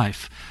rest of your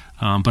life.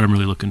 But I'm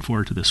really looking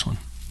forward to this one.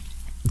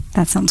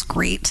 That sounds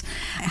great.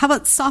 How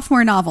about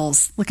sophomore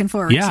novels? Looking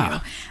forward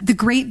to. The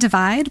Great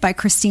Divide by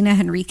Cristina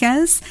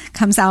Henriquez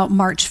comes out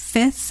March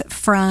 5th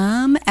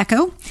from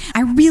Echo.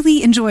 I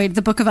really enjoyed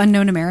The Book of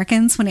Unknown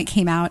Americans when it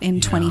came out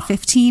in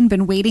 2015.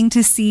 Been waiting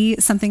to see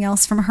something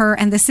else from her.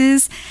 And this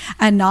is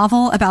a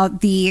novel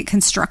about the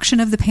construction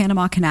of the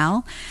Panama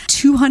Canal.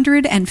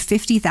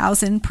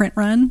 250,000 print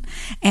run.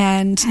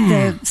 And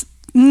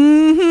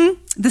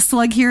the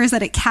slug here is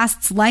that it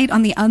casts light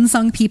on the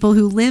unsung people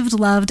who lived,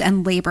 loved,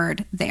 and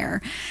labored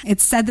there.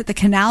 It's said that the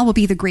canal will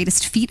be the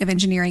greatest feat of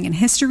engineering in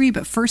history,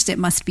 but first it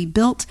must be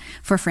built.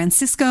 For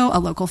Francisco, a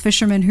local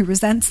fisherman who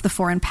resents the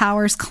foreign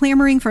powers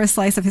clamoring for a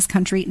slice of his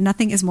country,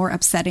 nothing is more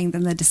upsetting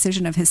than the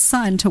decision of his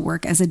son to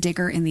work as a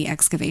digger in the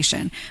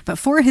excavation. But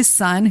for his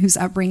son, whose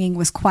upbringing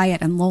was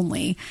quiet and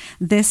lonely,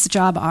 this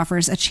job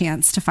offers a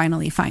chance to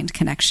finally find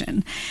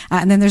connection.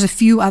 And then there's a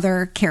few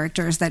other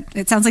characters that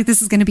it sounds like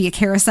this is going to be a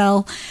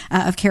carousel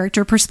of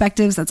character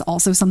perspectives. That's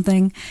also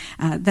something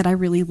that I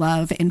really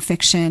love in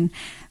fiction.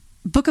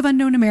 Book of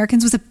Unknown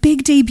Americans was a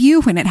big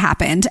debut when it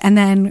happened, and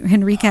then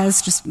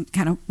Henriquez just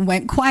kind of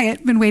went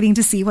quiet. Been waiting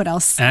to see what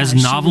else as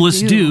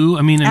novelists do.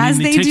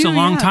 It takes a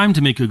long time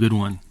to make a good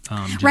one.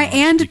 Right,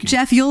 and speaking.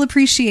 Jeff, you'll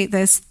appreciate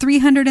this: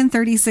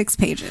 336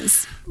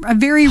 pages, a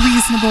very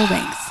reasonable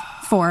length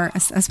for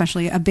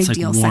especially a big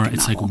deal second novel.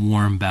 It's like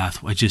warm bath.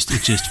 It just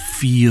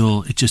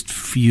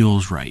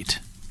feels right.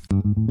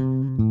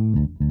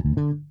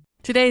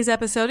 Today's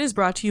episode is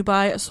brought to you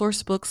by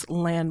Sourcebooks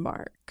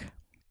Landmark.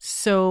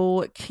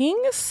 So King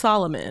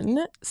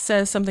Solomon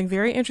says something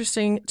very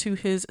interesting to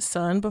his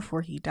son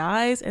before he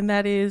dies, and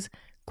that is,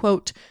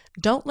 quote,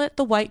 "Don't let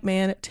the white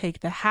man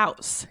take the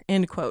house,"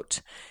 end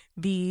quote.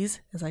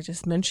 These, as I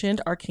just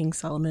mentioned, are King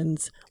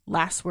Solomon's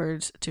last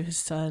words to his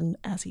son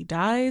as he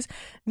dies.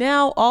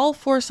 Now, all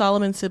 4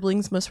 Solomon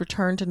siblings must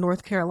return to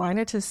North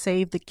Carolina to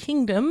save the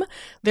kingdom,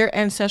 their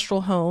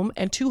ancestral home,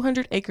 and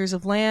 200 acres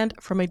of land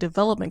from a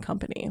development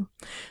company.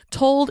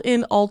 Told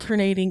in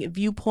alternating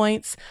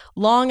viewpoints,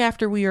 Long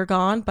After We Are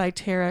Gone by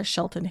Tara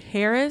Shelton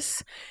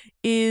Harris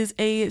is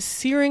a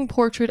searing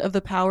portrait of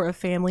the power of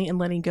family and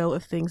letting go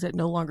of things that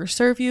no longer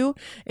serve you,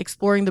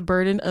 exploring the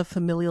burden of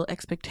familial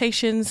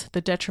expectations,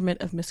 the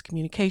detriment of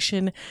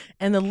miscommunication,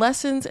 and the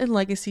lessons and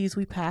legacies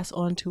we pass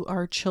on to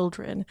our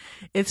children.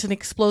 It's an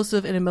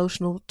explosive and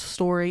emotional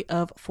story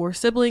of 4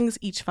 siblings,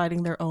 each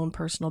fighting their own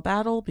personal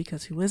battle,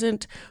 because who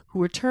isn't,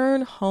 who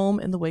return home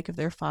in the wake of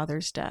their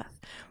father's death.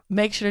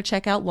 Make sure to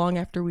check out Long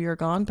After We Are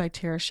Gone by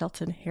Tara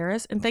Shelton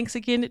Harris, and thanks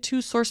again to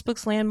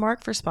Sourcebooks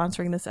Landmark for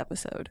sponsoring this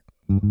episode.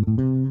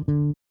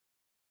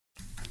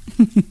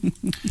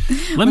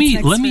 Let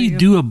me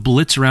do a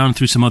blitz around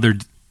through some other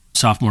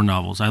sophomore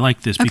novels. I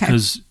like this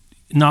because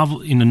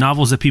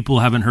novels that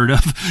people haven't heard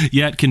of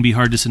yet can be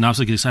hard to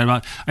synopsis get excited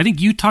about. I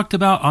think you talked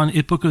about on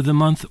It Book of the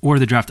Month or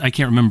the draft, I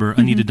can't remember,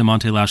 Anita de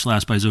Monte Last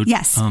by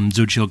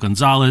Xochitl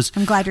Gonzalez.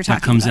 I'm glad you're talking about this.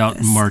 That comes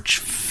out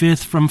March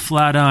 5th from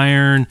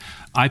Flatiron.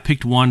 I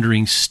picked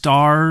Wandering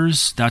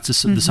Stars. That's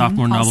the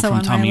sophomore novel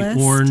from Tommy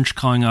Orange,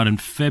 calling out in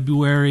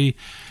February.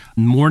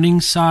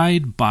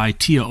 Morningside by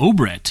Tia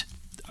Obrecht,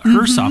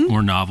 her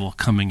sophomore novel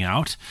coming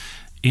out.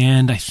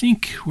 And I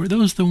think, were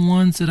those the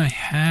ones that I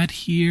had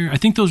here? I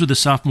think those are the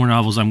sophomore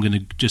novels I'm going to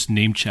just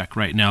name check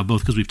right now,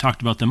 both because we've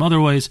talked about them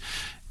otherwise,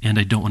 and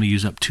I don't want to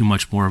use up too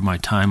much more of my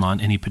time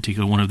on any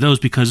particular one of those,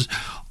 because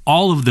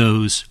all of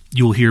those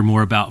you'll hear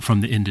more about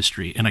from the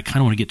industry. And I kind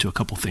of want to get to a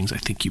couple things I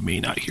think you may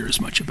not hear as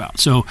much about.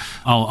 So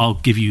I'll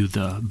give you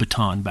the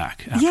baton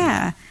back after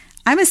that.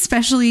 I'm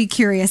especially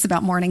curious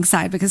about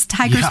Morningside because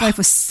Tiger's Wife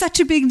was such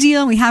a big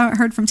deal. We haven't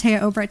heard from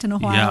Tia Obrecht in a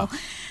while. Yeah.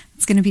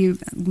 It's going to be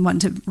one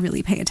to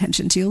really pay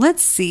attention to.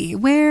 Let's see.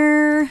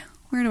 Where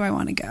do I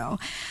want to go?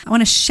 I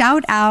want to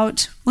shout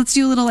out, let's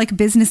do a little like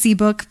businessy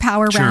book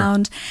power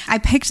round. I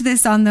picked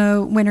this on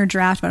the winter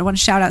draft, but I want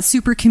to shout out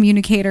Super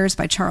Communicators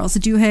by Charles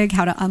Duhigg,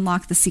 How to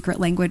Unlock the Secret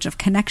Language of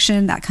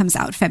Connection. That comes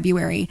out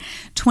February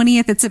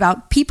 20th. It's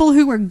about people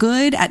who are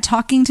good at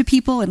talking to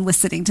people and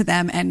listening to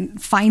them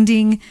and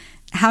finding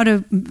how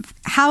to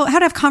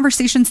have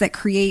conversations that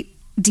create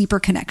deeper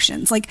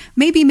connections. Like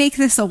maybe make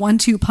this a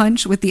 1-2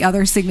 punch with the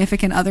other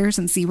significant others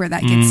and see where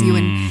that gets you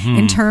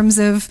in terms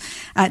of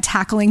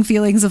tackling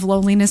feelings of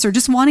loneliness or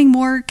just wanting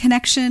more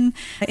connection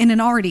in an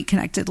already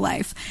connected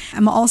life.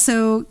 I'm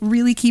also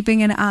really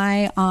keeping an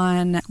eye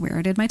on,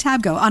 where did my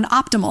tab go? On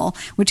Optimal,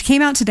 which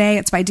came out today.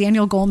 It's by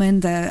Daniel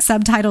Goleman. The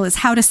subtitle is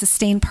How to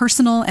Sustain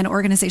Personal and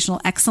Organizational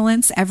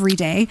Excellence Every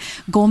Day.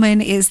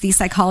 Goleman is the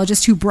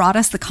psychologist who brought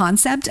us the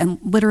concept and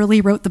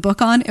literally wrote the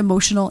book on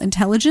emotional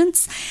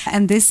intelligence.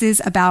 And this is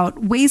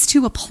about ways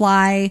to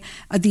apply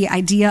the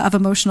idea of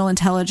emotional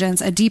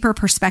intelligence, a deeper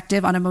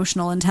perspective on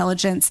emotional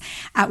intelligence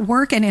at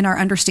work and in our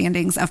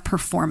understandings of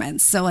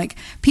performance. So like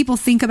people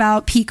think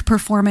about peak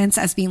performance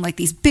as being like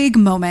these big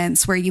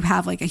moments where you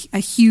have like a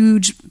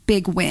huge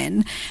big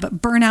win,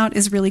 but burnout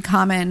is really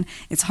common.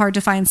 It's hard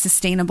to find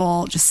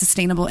sustainable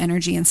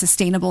energy and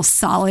sustainable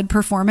solid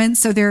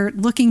performance. So they're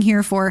looking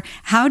here for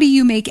how do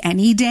you make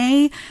any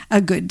day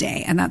a good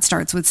day? And that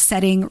starts with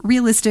setting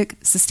realistic,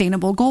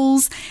 sustainable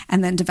goals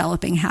and then developing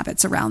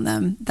habits around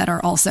them that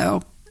are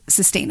also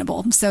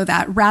sustainable, so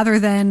that rather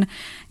than,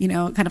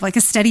 kind of like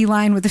a steady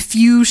line with a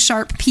few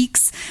sharp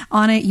peaks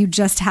on it, you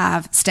just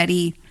have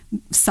steady,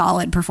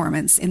 solid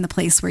performance in the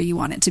place where you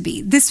want it to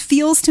be. This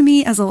feels to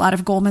me, as a lot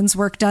of Goleman's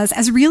work does,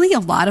 as really a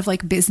lot of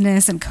like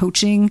business and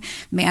coaching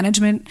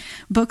management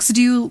books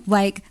do,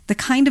 like the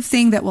kind of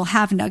thing that will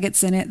have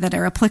nuggets in it that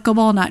are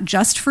applicable not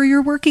just for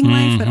your working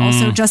life, but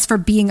also just for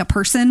being a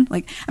person.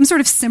 Like I'm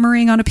sort of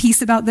simmering on a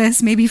piece about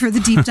this, maybe for the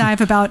deep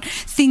dive about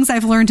things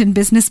I've learned in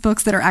business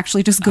books that are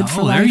actually just good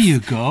for life. There you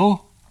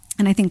go.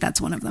 And I think that's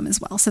one of them as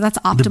well. So that's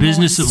Optimal. The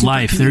Business of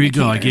Life. There you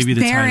go. I gave you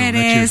the title. There it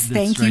is.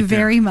 Thank you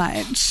very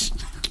much.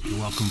 You're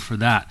welcome for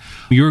that.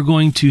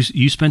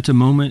 You spent a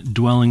moment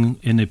dwelling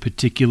in a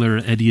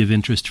particular eddy of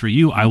interest for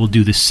you. I will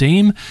do the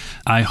same.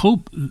 I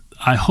hope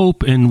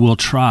and will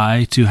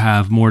try to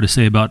have more to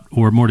say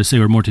or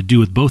more to do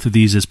with both of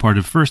these as part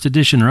of first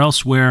edition or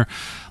elsewhere.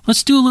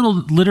 Let's do a little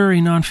literary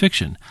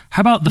nonfiction.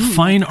 How about The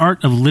Fine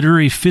Art of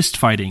Literary Fist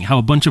Fighting? How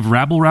a bunch of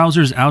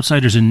rabble-rousers,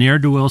 outsiders, and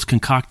ne'er-do-wells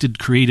concocted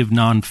creative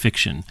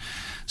nonfiction.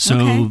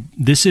 So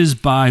This is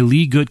by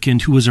Lee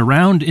Gutkind, who was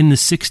around in the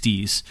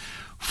 60s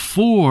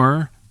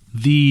for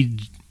the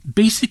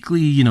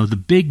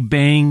Big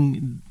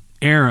Bang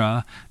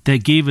era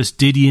that gave us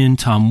Didion,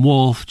 Tom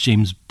Wolfe,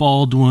 James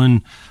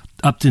Baldwin,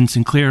 Upton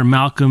Sinclair,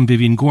 Malcolm,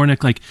 Vivian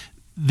Gornick, like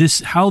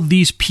this, how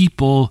these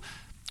people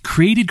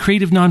created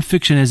creative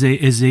nonfiction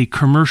as a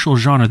commercial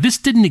genre. This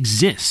didn't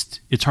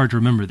exist. It's hard to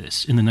remember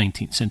this in the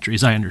 19th century,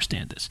 as I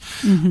understand this.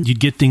 You'd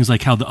get things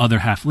like How the Other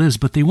Half Lives,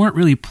 but they weren't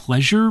really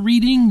pleasure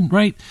reading,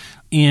 right?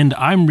 And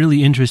I'm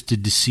really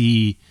interested to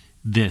see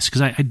this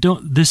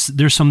because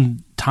there's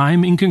some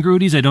time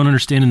incongruities I don't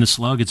understand in The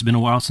Slug. It's been a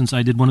while since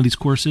I did one of these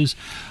courses.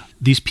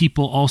 These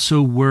people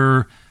also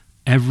were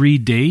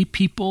everyday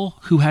people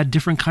who had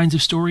different kinds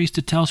of stories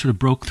to tell, sort of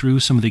broke through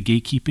some of the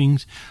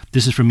gatekeepings.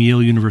 This is from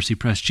Yale University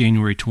Press,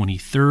 January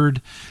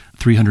 23rd,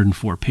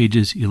 304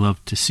 pages. You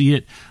love to see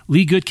it.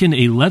 Lee Gutkind,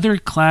 a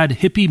leather-clad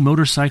hippie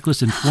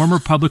motorcyclist and former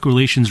public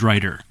relations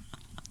writer.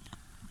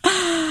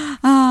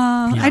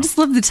 I just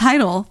love the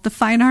title, The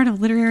Fine Art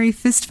of Literary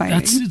Fist Fighting.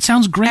 It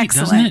sounds great,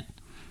 doesn't it?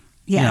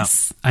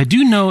 Yes. Yeah. I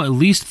do know at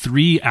least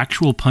 3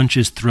 actual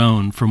punches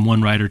thrown from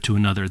one writer to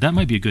another. That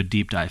might be a good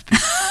deep dive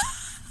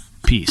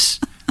piece.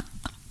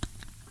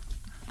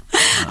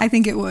 I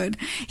think it would.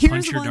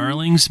 Punch Your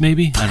Darlings,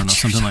 maybe? I don't know,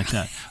 something like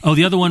that. Oh,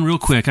 the other one real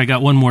quick. I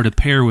got one more to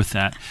pair with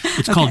that.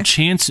 It's called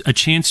A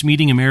Chance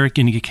Meeting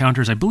American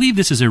Encounters. I believe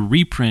this is a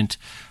reprint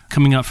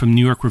coming out from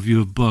New York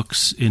Review of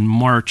Books in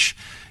March.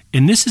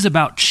 And this is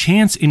about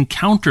chance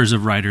encounters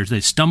of writers. They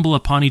stumble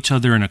upon each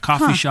other in a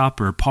coffee shop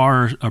or a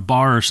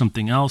bar or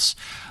something else.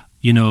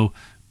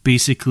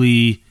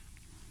 Basically,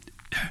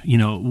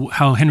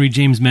 how Henry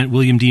James met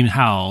William Dean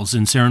Howells,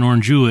 and Sarah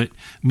Norton Jewett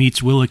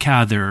meets Willa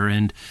Cather,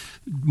 and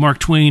Mark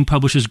Twain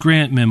publishes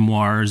Grant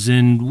memoirs,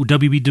 and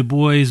W.B. Du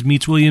Bois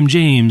meets William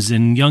James,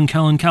 and young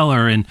Helen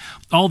Keller, and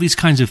all these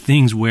kinds of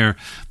things where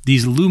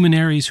these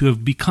luminaries who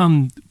have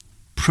become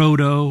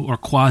proto or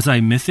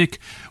quasi-mythic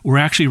were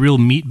actually real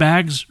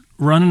meatbags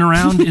running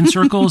around in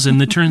circles,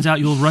 and it turns out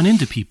you'll run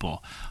into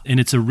people. And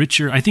it's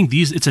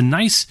it's a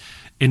nice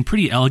and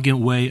pretty elegant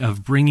way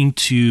of bringing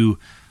to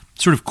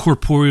sort of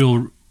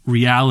corporeal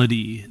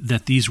reality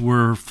that these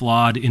were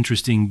flawed,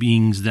 interesting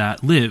beings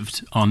that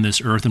lived on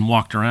this earth and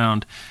walked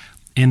around,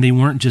 and they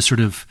weren't just sort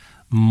of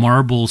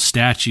marble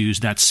statues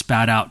that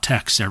spat out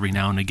texts every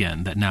now and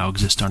again that now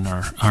exist on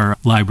our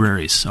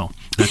libraries. So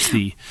that's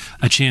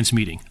A Chance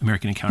Meeting,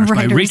 American Encounters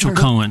by Rachel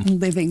Cohen.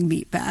 Living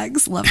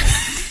meatbags. Love it.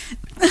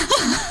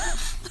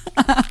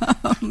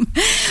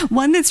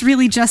 One that's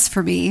really just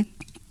for me.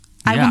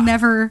 I will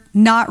never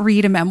not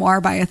read a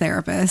memoir by a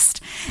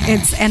therapist.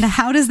 And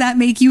how does that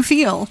make you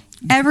feel?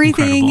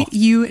 Everything Incredible.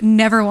 You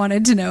never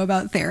wanted to know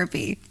about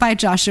therapy by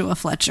Joshua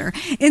Fletcher.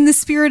 In the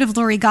spirit of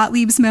Lori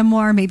Gottlieb's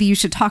memoir, Maybe You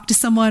Should Talk to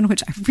Someone,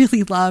 which I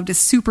really loved, is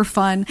super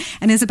fun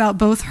and is about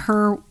both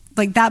her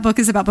that book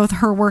is about both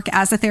her work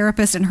as a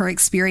therapist and her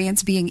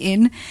experience being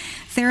in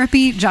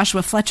therapy.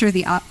 Joshua Fletcher,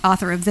 the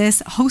author of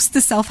this, hosts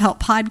the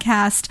Self-Help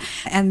podcast.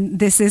 And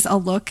this is a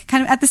look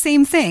kind of at the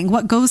same thing,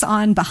 what goes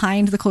on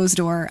behind the closed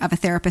door of a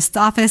therapist's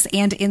office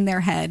and in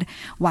their head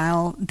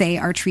while they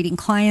are treating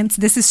clients.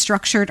 This is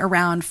structured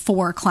around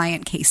 4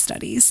 client case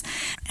studies.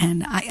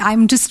 And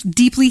I'm just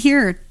deeply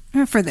here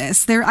for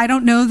this. I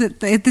don't know that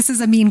this is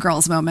a Mean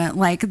Girls moment.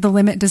 The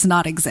limit does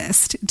not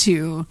exist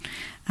to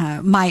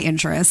my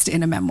interest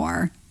in a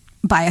memoir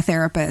by a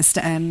therapist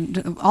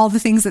and all the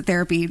things that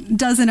therapy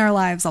does in our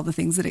lives, all the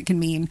things that it can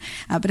mean,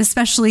 but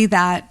especially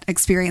that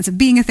experience of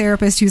being a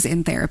therapist who's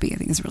in therapy, I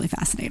think is really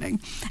fascinating.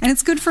 And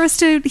it's good for us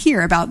to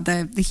hear about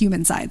the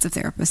human sides of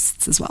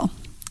therapists as well.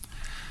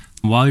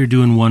 While you're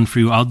doing one for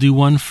you, I'll do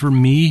one for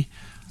me.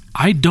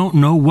 I don't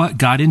know what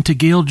got into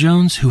Gail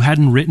Jones, who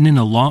hadn't written in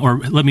a long, or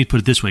let me put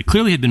it this way,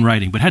 clearly had been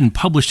writing, but hadn't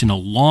published in a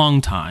long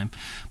time.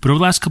 But over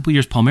the last couple of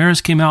years,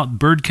 Palmaris came out,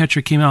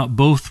 Birdcatcher came out.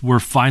 Both were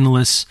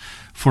finalists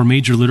for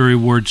major literary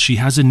awards. She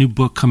has a new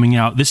book coming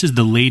out. This is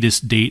the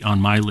latest date on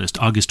my list,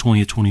 August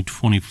 20th,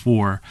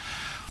 2024.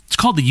 It's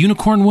called The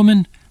Unicorn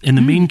Woman, and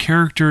the main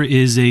character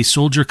is a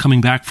soldier coming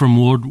back from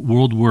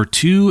World War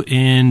II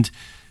and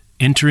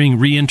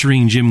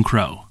re-entering Jim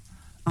Crow.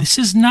 This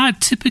is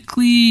not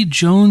typically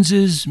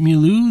Jones's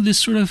milieu, this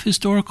sort of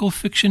historical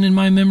fiction in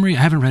my memory. I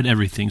haven't read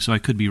everything, so I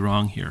could be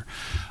wrong here.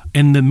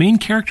 And the main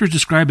character is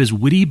described as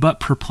witty but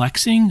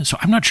perplexing, so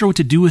I'm not sure what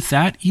to do with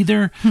that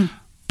either.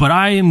 But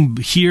I am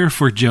here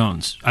for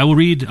Jones. I'll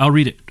read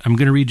it. I'm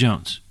going to read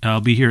Jones. I'll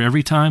be here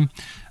every time,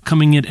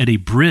 coming in at a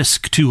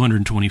brisk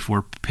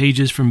 224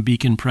 pages from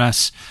Beacon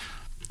Press.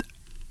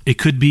 It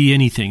could be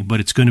anything, but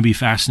it's going to be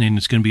fascinating.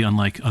 It's going to be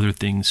unlike other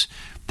things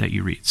that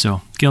you read.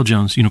 So, Gail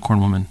Jones, Unicorn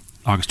Woman,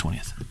 August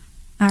 20th.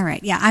 All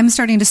right. Yeah, I'm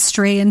starting to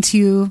stray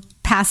into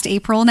past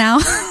April now.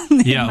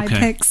 My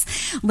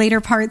picks, later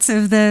parts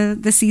of the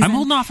season. I'm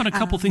holding off on a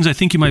couple things I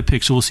think you might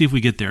pick, so we'll see if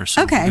we get there.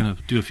 So we're going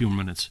to do a few more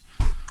minutes.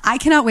 I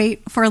cannot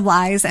wait for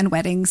Lies and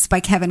Weddings by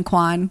Kevin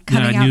Kwan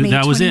coming out May 21st.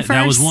 That was it.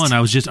 That was one.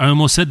 I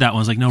almost said that one.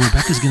 I was like, no,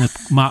 Rebecca's going to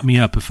mop me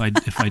up if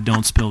I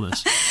don't spill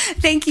this.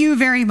 Thank you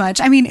very much.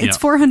 I mean, it's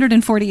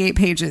 448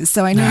 pages,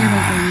 so I know you're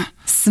making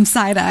some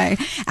side eye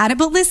at it.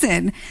 But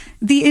listen,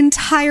 the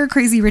entire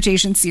Crazy Rich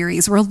Asians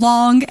series were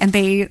long and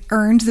they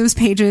earned those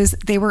pages.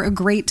 They were a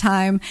great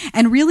time.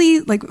 And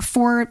really,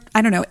 for,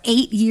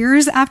 8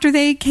 years after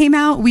they came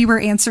out, we were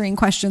answering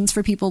questions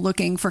for people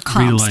looking for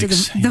comps to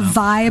the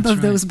vibe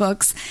of those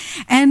books.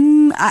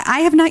 And I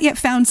have not yet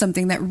found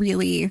something that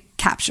really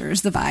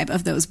captures the vibe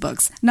of those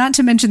books. Not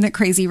to mention that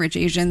Crazy Rich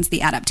Asians,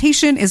 the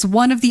adaptation, is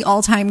one of the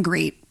all-time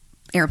great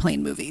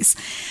airplane movies.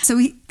 So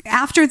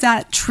after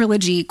that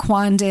trilogy,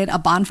 Kwan did a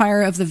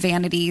Bonfire of the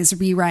Vanities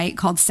rewrite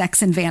called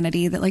Sex and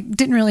Vanity that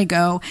didn't really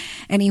go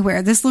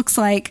anywhere. This looks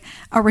like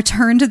a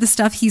return to the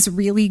stuff he's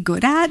really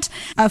good at.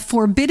 A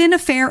forbidden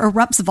affair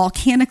erupts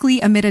volcanically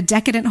amid a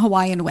decadent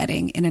Hawaiian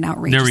wedding in an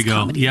outrageous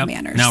comedy of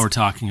manners. Now we're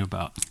talking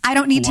about I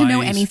don't need to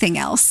know anything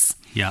else.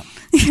 Yeah.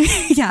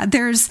 Yeah,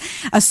 there's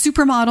a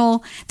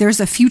supermodel, there's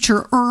a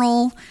future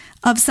Earl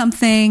of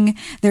something,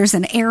 there's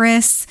an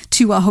heiress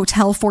to a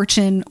hotel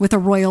fortune with a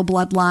royal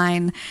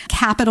bloodline,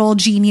 capital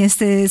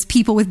geniuses,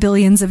 people with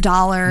billions of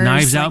dollars.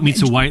 Knives Out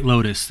meets a White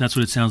Lotus. That's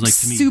what it sounds like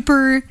to me.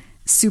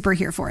 Super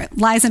here for it.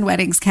 Lies and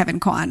Weddings,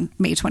 Kevin Kwan,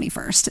 May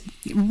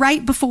 21st,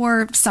 right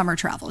before summer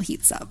travel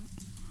heats up.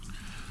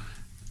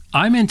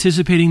 I'm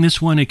anticipating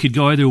this one. It could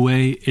go either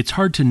way. It's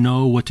hard to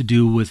know what to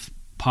do with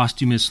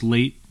posthumous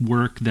late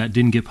work that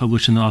didn't get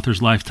published in the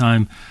author's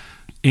lifetime.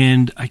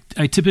 And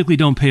I typically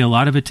don't pay a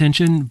lot of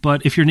attention,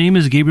 but if your name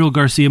is Gabriel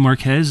Garcia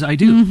Marquez, I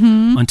do.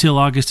 Until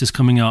August is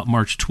coming out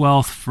March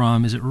 12th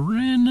from, is it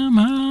Random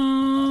House?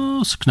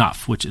 Carlos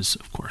Knopf, which is,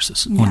 of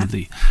course, one of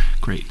the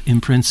great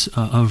imprints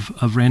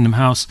of Random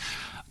House.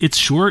 It's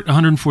short,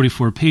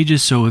 144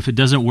 pages, so if it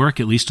doesn't work,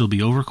 at least it'll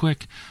be over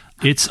quick.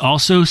 It's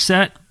also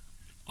set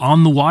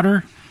on the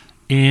water,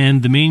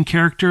 and the main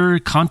character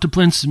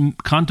contemplates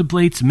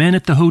men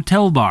at the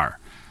hotel bar.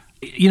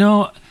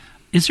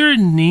 Is there a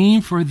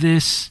name for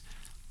this?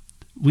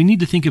 We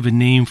need to think of a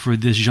name for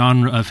this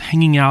genre of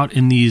hanging out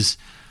in these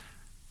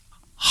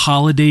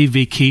holiday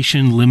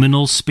vacation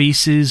liminal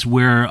spaces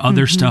where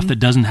other stuff that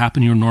doesn't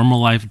happen in your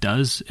normal life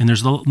does. And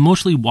there's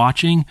mostly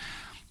watching.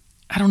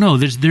 I don't know.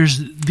 There's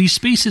these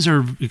spaces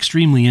are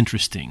extremely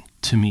interesting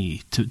to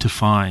me to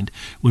find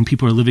when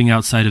people are living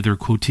outside of their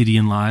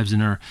quotidian lives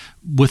and are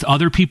with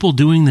other people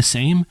doing the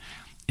same.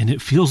 And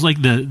it feels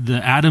like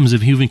the atoms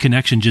of human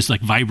connection just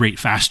like vibrate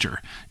faster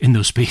in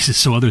those spaces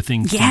so other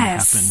things can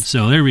happen.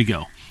 So there we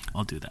go.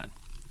 I'll do that.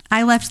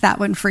 I left that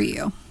one for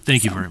you.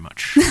 Thank you very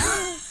much.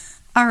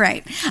 All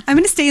right. I'm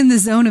going to stay in the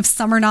zone of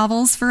summer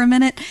novels for a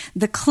minute.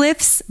 The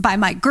Cliffs by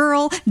my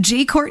girl,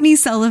 J. Courtney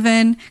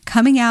Sullivan,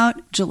 coming out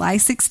July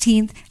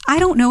 16th. I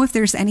don't know if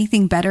there's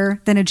anything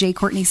better than a J.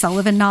 Courtney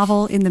Sullivan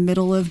novel in the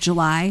middle of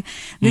July.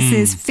 This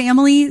is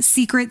family,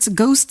 secrets,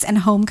 ghosts, and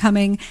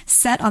homecoming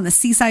set on the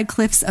seaside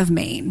cliffs of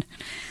Maine.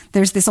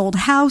 There's this old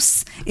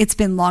house. It's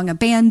been long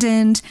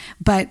abandoned,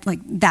 but like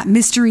that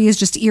mystery is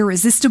just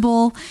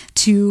irresistible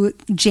to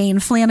Jane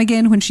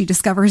Flanagan when she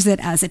discovers it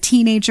as a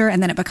teenager,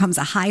 and then it becomes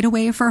a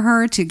hideaway for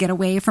her to get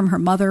away from her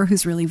mother,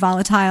 who's really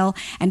volatile.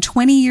 And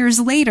 20 years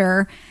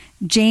later,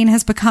 Jane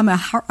has become a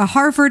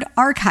Harvard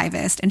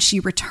archivist, and she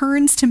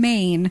returns to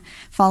Maine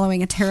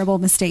following a terrible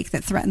mistake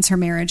that threatens her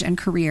marriage and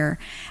career,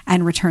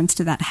 and returns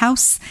to that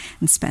house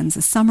and spends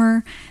a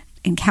summer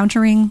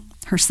encountering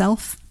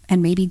herself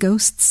and maybe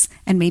ghosts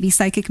and maybe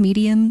psychic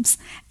mediums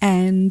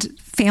and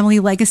family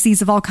legacies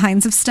of all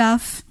kinds of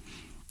stuff.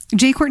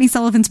 J. Courtney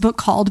Sullivan's book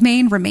called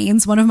Maine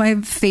remains one of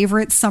my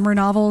favorite summer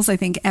novels, I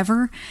think,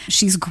 ever.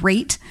 She's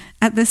great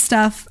at this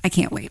stuff. I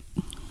can't wait.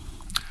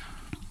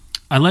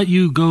 I let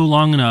you go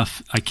long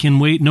enough. I can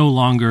wait no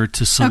longer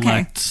to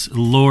select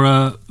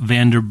Laura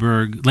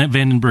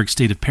Vandenberg's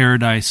State of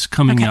Paradise,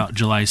 coming out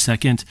July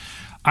 2nd.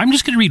 I'm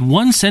just going to read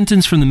one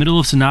sentence from the middle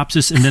of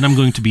synopsis, and then I'm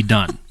going to be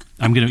done.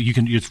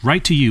 It's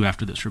right to you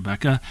after this,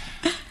 Rebecca.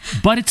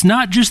 But it's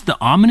not just the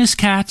ominous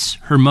cats,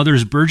 her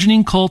mother's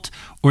burgeoning cult,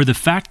 or the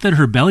fact that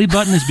her belly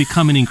button has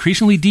become an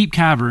increasingly deep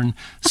cavern.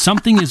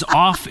 Something is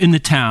off in the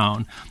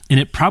town, and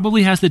it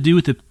probably has to do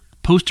with the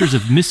posters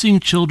of missing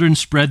children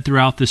spread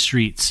throughout the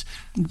streets.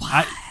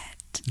 What?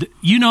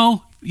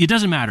 It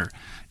doesn't matter.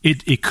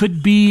 It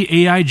could be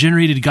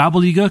AI-generated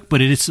gobbledygook,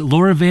 but it's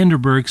Laura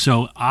Vandenberg,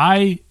 so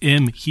I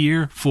am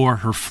here for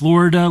her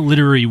Florida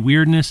literary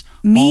weirdness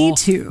all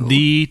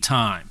the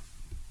time.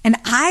 And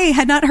I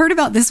had not heard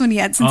about this one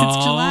yet since it's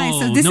July,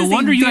 so this is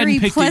a very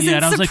pleasant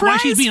surprise. I was like, why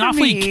she's being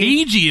awfully me.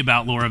 Cagey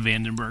about Laura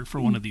Vandenberg for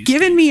one of these.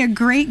 Given me a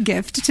great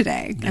gift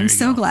today. I'm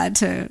so glad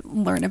to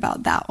learn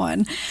about that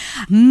one.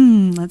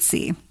 Let's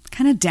see.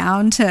 Kind of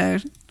down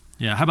to...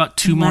 Yeah, how about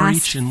two more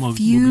each and we'll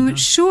be done?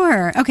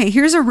 Sure. Okay,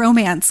 here's a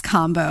romance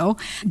combo.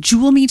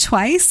 Jewel Me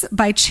Twice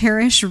by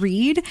Cherish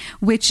Reed,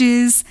 which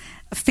is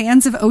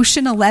fans of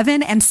Ocean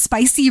 11 and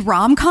spicy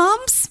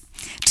rom-coms.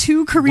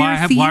 Two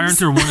career thieves. Why aren't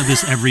there one of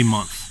this every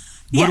month?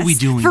 What are we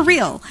doing? For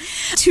real.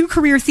 Two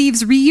career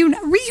thieves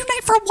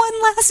reunite for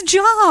one last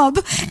job.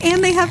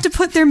 And they have to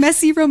put their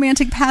messy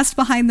romantic past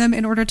behind them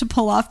in order to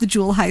pull off the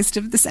jewel heist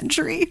of the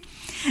century.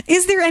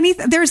 Is there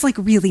there's like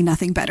really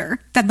nothing better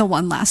than the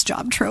one last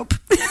job trope.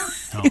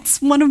 Oh. It's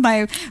one of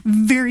my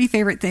very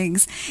favorite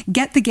things.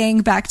 Get the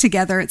gang back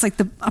together. It's like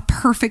a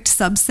perfect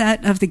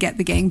subset of the Get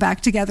the Gang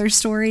Back Together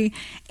story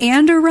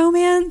and a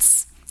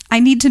romance. I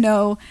need to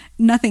know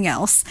nothing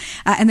else.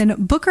 And then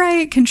Book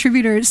Riot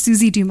contributor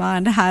Susie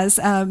Dumond has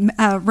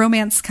a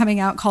romance coming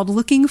out called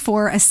Looking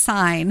for a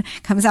Sign.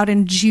 Comes out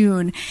in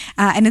June.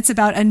 And it's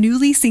about a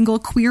newly single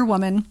queer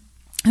woman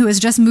who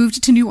has just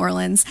moved to New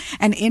Orleans.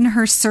 And in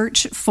her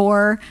search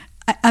for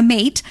a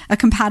mate, a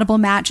compatible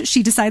match,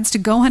 she decides to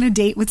go on a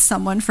date with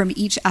someone from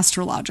each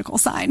astrological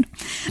sign.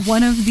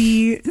 One of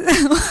the...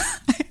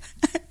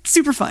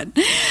 Super fun.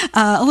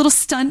 A little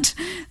stunt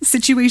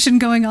situation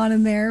going on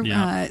in there.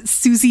 Yeah.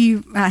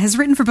 Susie has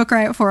written for Book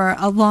Riot for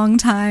a long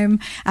time,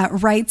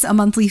 writes a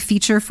monthly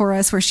feature for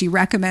us where she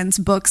recommends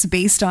books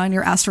based on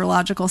your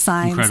astrological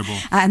signs. Incredible.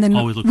 And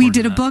then we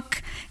did a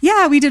book.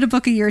 Yeah, we did a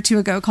book a year or two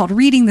ago called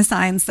Reading the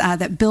Signs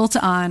that built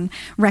on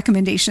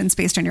recommendations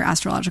based on your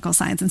astrological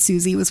signs. And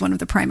Susie was one of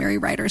the primary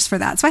writers for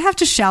that. So I have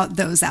to shout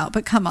those out.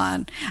 But come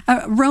on.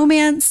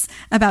 Romance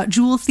about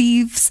jewel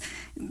thieves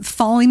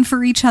falling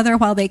for each other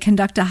while they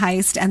conduct a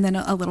heist, and then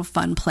a little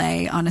fun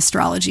play on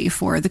astrology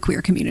for the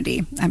queer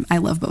community. I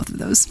love both of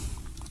those.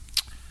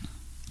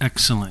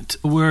 Excellent.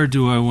 Where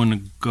do I want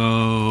to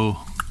go?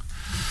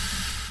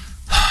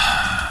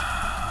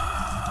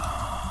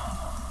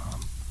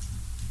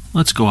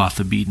 Let's go off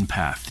the beaten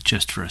path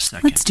just for a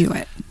second. Let's do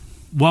it.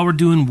 While we're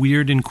doing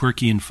weird and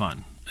quirky and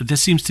fun,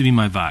 this seems to be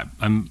my vibe.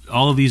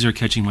 All of these are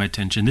catching my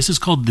attention. This is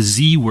called The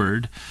Z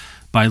Word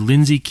by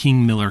Lindsay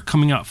King Miller,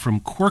 coming out from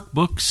Quirk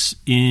Books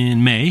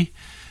in May.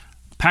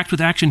 Packed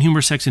with action,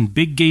 humor, sex, and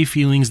big gay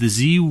feelings, the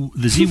Z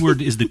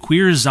Word is the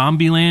queer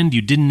zombie land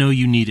you didn't know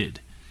you needed.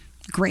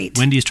 Great.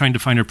 Wendy is trying to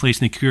find her place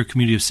in the queer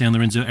community of San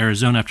Lorenzo,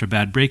 Arizona after a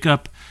bad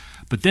breakup,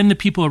 but then the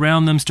people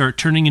around them start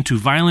turning into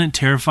violent,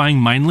 terrifying,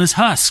 mindless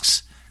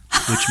husks,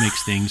 which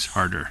makes things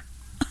harder.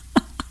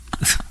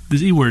 The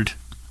Z Word.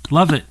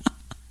 Love it.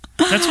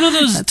 That's one of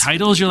those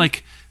titles you're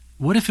like,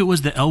 what if it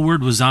was the L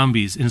Word with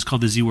zombies and it's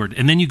called the Z Word?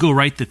 And then you go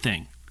write the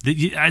thing.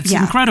 It's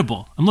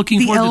incredible. I'm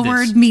looking forward to this. The L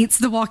Word meets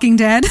The Walking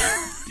Dead.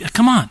 Yeah,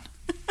 come on.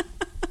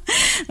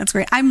 That's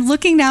great. I'm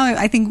looking now.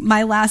 I think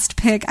my last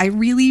pick, I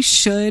really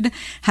should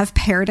have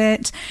paired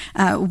it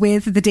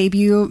with the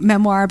debut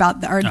memoir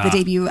the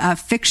debut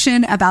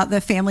fiction about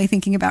the family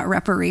thinking about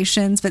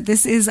reparations. But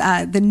this is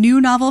the new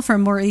novel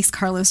from Maurice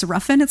Carlos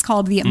Ruffin. It's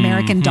called The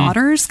American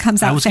Daughters.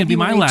 Comes out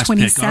February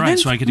 27th. Pick. All right,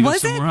 so I get to go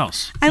somewhere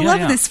else. I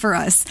love this for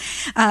us.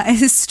 A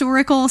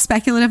historical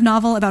speculative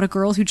novel about a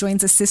girl who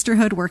joins a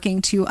sisterhood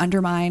working to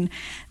undermine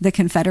the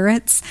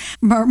Confederates.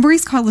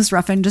 Maurice Carlos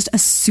Ruffin, just a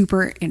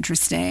super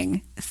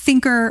interesting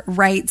thinker,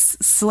 writes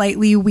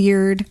slightly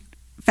weird,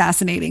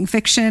 fascinating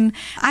fiction.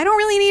 I don't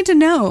really need to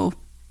know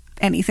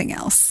anything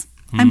else.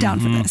 I'm down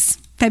for this.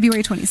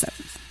 February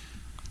 27th.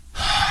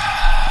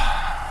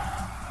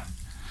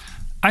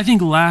 I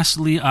think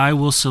lastly, I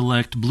will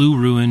select Blue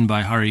Ruin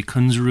by Hari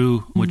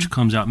Kunzru, which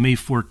comes out May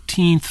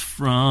 14th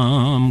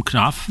from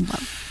Knopf.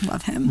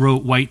 Love him.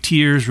 Wrote White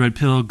Tears, Red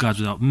Pill, Gods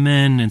Without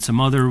Men, and some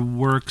other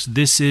works.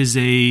 This is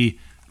a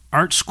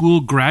art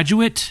school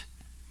graduate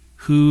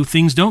who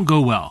things don't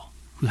go well,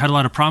 who had a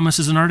lot of promise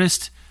as an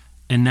artist,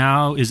 and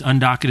now is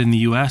undocketed in the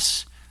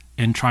U.S.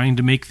 and trying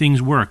to make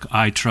things work.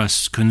 I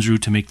trust Kunzru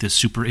to make this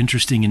super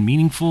interesting and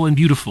meaningful and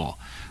beautiful,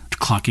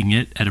 clocking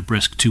it at a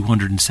brisk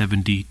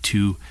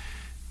 272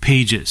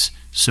 pages.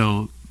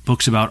 So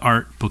books about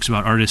art, books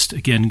about artists,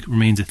 again,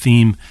 remains a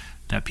theme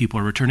that people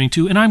are returning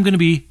to, and I'm going to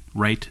be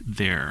right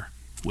there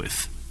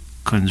with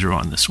Kunzru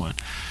on this one.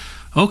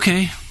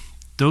 Okay.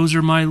 Those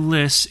are my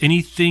lists.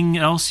 Anything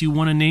else you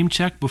want to name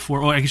check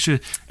before? Oh,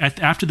 actually,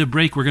 after the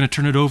break, we're going to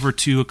turn it over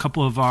to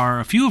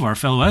a few of our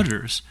fellow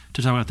editors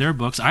to talk about their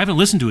books. I haven't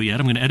listened to it yet.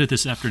 I'm going to edit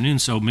this afternoon,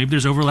 so maybe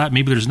there's overlap,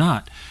 maybe there's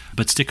not.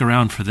 But stick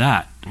around for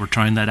that. We're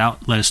trying that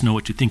out. Let us know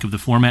what you think of the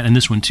format and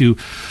this one too.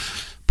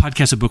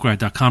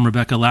 Podcast@bookriot.com.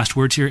 Rebecca, last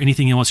words here.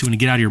 Anything else you want to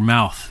get out of your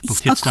mouth?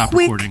 Hit stop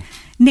recording.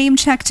 Name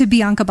check to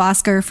Bianca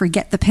Bosker for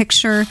Get the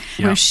Picture,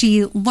 where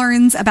she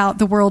learns about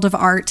the world of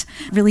art,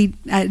 really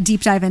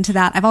deep dive into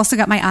that. I've also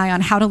got my eye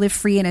on How to Live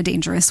Free in a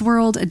Dangerous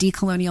World, a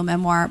decolonial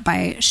memoir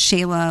by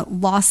Shayla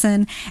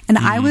Lawson. And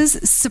I was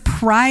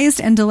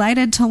surprised and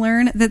delighted to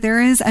learn that there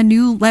is a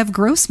new Lev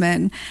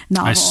Grossman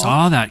novel. I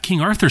saw that.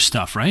 King Arthur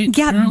stuff, right?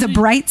 Yeah, apparently? The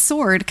Bright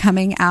Sword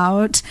coming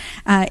out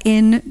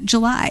in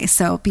July.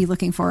 So be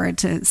looking forward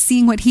to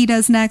seeing what he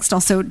does next.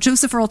 Also,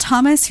 Joseph Earl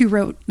Thomas, who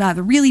wrote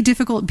the really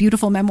difficult,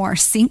 beautiful memoir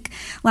Sink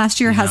last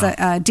year, has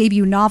a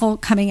debut novel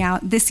coming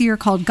out this year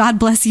called God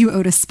Bless You,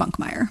 Otis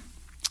Spunkmeyer.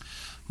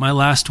 My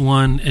last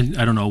one, and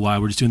I don't know why,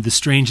 we're just doing The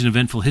Strange and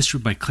Eventful History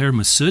by Claire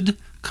Massoud,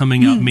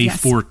 coming out May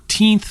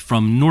 14th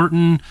from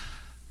Norton.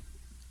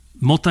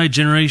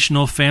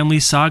 Multi-generational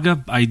family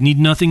saga. I need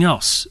nothing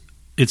else.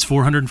 It's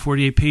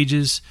 448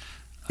 pages.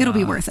 It'll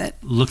be worth it.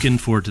 Looking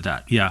forward to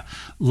that. Yeah.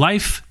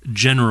 Life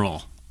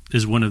General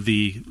is one of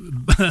the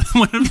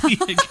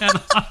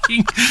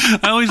cataloging.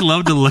 I always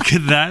love to look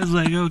at that. It's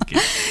like, okay.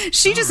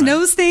 She just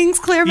knows things,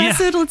 Claire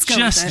Massoud. Let's go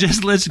with it.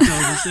 Just let's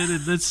go.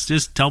 Let's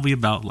just tell me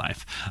about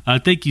life.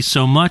 Thank you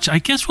so much. I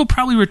guess we'll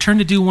probably return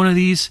to do one of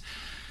these.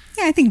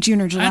 Yeah, I think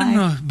June or July. I don't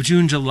know,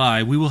 June,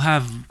 July. We will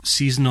have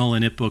seasonal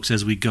and it books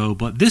as we go,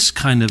 but this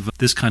kind of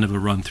a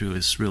run through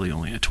is really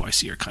only a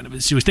twice a year kind of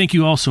a series. Thank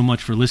you all so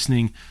much for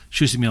listening.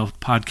 Shoot us an email,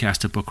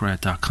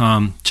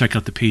 podcast@bookriot.com. Check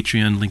out the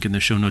Patreon, link in the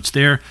show notes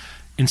there.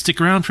 And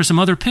stick around for some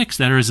other picks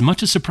that are as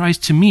much a surprise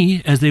to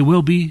me as they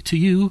will be to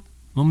you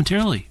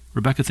momentarily.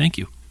 Rebecca, thank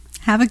you.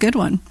 Have a good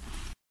one.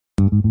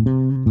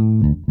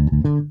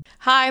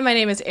 Hi, my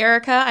name is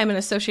Erica. I'm an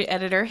associate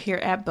editor here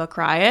at Book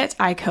Riot.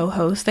 I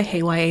co-host the Hey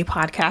YA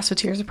podcast with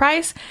Tears of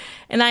Price,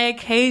 and I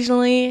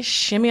occasionally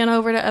shimmy on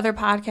over to other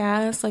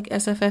podcasts like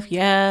SFF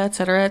Yeah,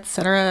 etc.,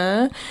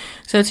 etc.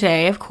 So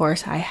today, of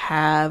course, I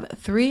have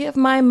 3 of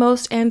my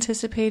most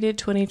anticipated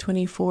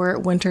 2024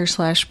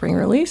 winter/spring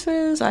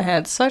releases. I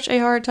had such a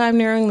hard time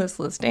narrowing this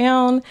list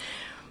down,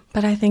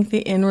 but I think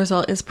the end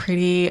result is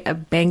pretty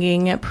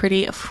banging,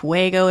 pretty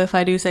fuego, if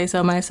I do say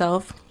so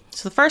myself.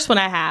 So the first one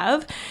I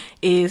have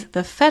is The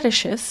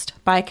Fetishist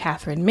by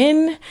Catherine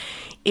Min.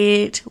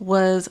 It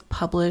was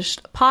published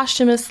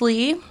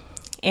posthumously,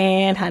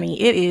 and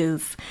honey, it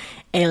is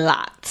a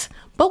lot.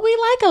 But we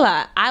like a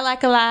lot. I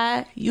like a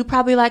lot. You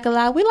probably like a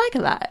lot. We like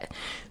a lot.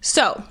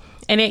 So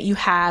in it, you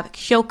have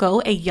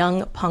Kyoko, a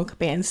young punk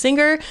band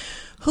singer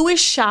who is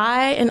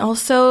shy and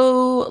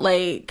also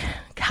like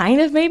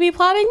kind of maybe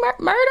plotting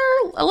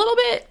murder a little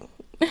bit.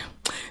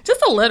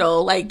 Just a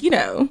little, like, you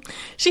know,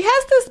 she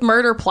has this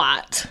murder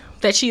plot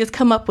that she has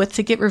come up with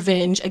to get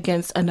revenge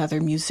against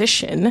another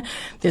musician,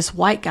 this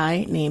white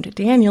guy named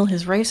Daniel.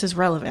 His race is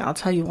relevant. I'll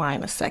tell you why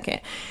in a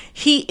second.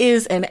 He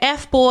is an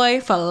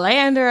F-boy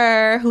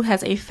philanderer who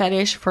has a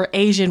fetish for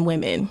Asian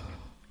women.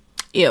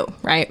 Ew,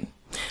 right?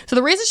 So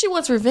the reason she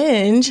wants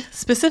revenge,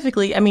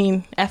 specifically, I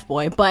mean,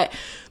 F-boy, but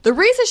the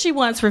reason she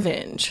wants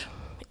revenge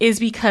is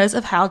because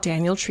of how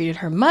Daniel treated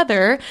her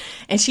mother,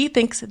 and she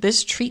thinks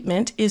this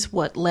treatment is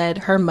what led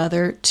her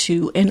mother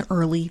to an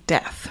early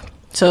death.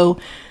 So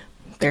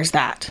there's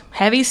that.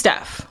 Heavy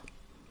stuff.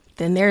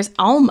 Then there's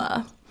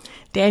Alma,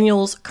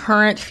 Daniel's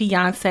current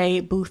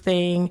fiance, boo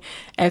thing,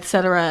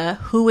 etc.,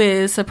 who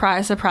is,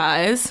 surprise,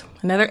 surprise,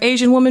 another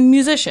Asian woman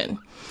musician.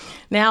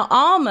 Now,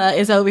 Alma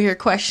is over here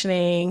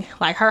questioning,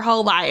 like, her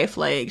whole life.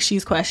 Like,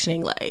 she's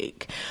questioning,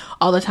 like,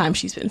 all the time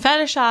she's been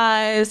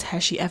fetishized.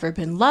 Has she ever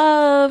been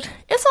loved?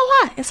 It's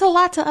a lot. It's a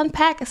lot to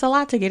unpack. It's a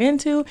lot to get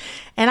into.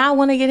 And I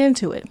want to get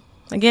into it.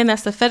 Again,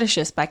 that's The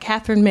Fetishist by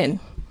Catherine Min.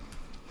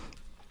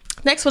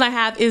 Next one I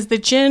have is The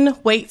Jinn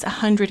Waits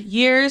 100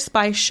 Years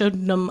by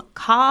Shubnam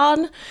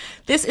Khan.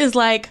 This is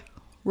like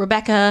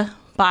Rebecca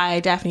by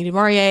Daphne du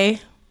Maurier,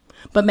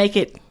 but make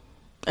it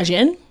a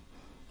djinn?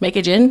 Make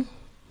it djinn?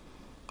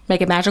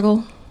 Make it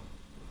magical?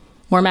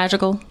 More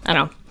magical? I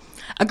don't know.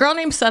 A girl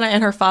named Sana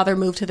and her father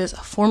moved to this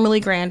formerly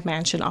grand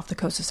mansion off the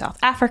coast of South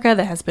Africa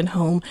that has been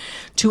home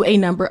to a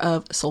number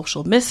of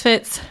social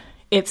misfits.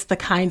 It's the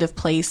kind of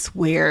place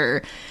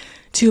where,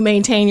 to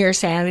maintain your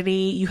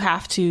sanity, you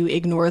have to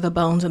ignore the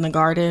bones in the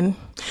garden.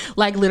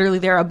 Like, literally,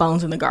 there are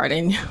bones in the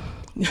garden.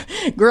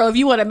 Girl, if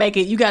you want to make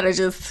it, you got to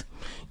just,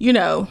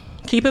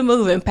 keep it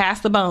moving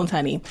past the bones,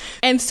 honey.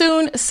 And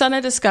soon,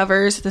 Sana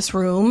discovers this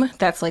room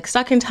that's like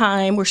stuck in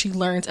time, where she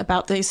learns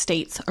about the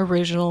estate's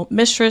original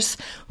mistress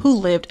who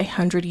lived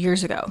 100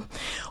 years ago.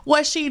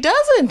 What she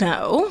doesn't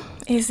know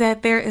is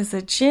that there is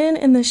a djinn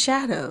in the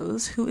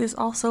shadows who is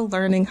also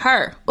learning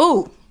her.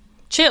 Ooh,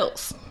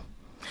 chills.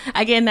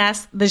 Again,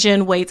 that's The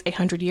Jinn Waits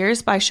 100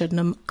 Years by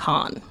Shubnam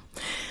Khan.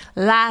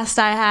 Last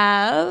I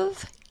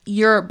have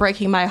You're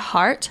Breaking My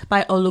Heart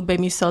by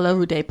Olugbemisola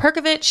Rude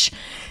Perkovic.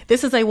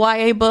 This is a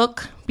YA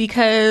book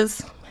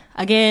because,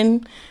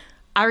 again,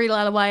 I read a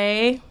lot of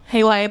YA. Hey,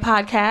 YA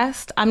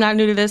podcast. I'm not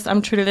new to this.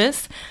 I'm true to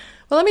this.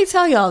 But let me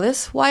tell y'all,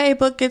 this YA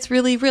book gets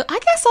really real. I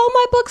guess all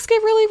my books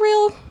get really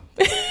real.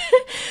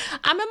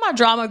 I'm in my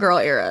drama girl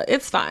era.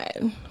 It's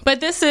fine. But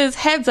this is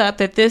heads up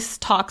that this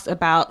talks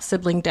about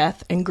sibling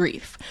death and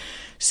grief.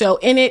 So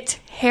in it,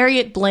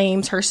 Harriet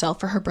blames herself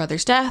for her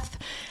brother's death,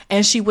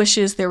 and she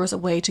wishes there was a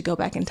way to go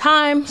back in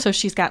time. So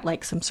she's got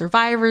like some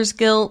survivor's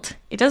guilt.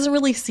 It doesn't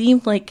really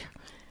seem like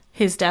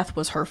his death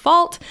was her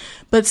fault,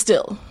 but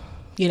still,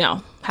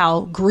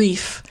 how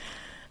grief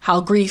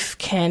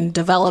can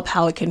develop,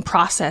 how it can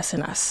process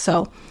in us.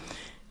 So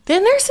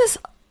then there's this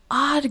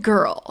odd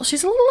girl.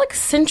 She's a little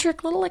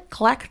eccentric, a little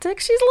eclectic.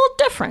 She's a little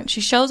different. She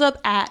shows up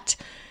at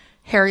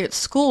Harriet's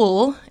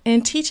school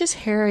and teaches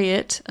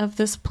Harriet of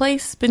this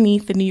place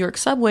beneath the New York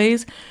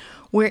subways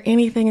where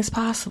anything is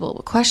possible.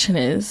 The question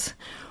is,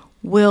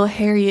 will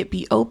Harriet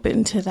be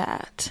open to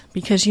that?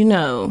 Because,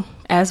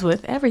 as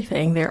with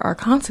everything, there are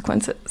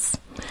consequences.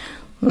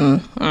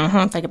 Think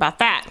about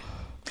that.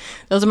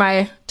 Those are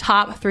my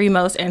top 3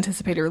 most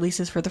anticipated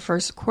releases for the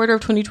first quarter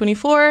of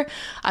 2024.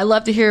 I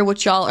love to hear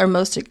what y'all are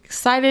most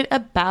excited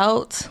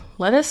about.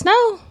 Let us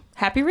know.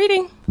 Happy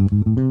reading.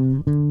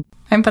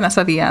 I'm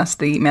Vanessa Diaz,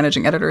 the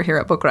managing editor here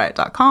at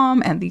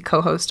BookRiot.com and the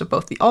co-host of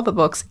both the All the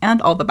Books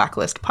and All the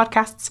Backlist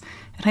podcasts.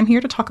 And I'm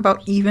here to talk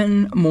about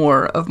even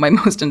more of my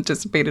most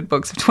anticipated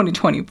books of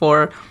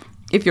 2024.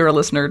 If you're a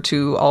listener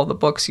to All the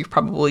Books, you've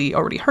probably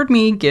already heard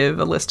me give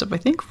a list of, I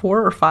think,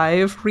 4 or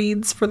 5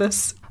 reads for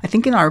this. I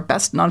think in our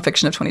Best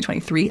Nonfiction of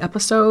 2023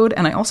 episode,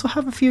 and I also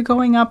have a few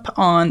going up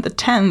on the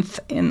 10th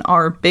in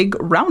our big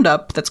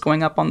roundup that's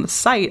going up on the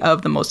site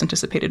of the most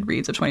anticipated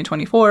reads of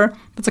 2024.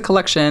 That's a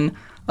collection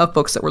of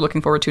books that we're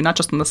looking forward to, not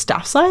just on the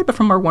staff side, but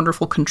from our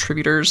wonderful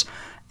contributors.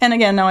 And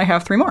again, now I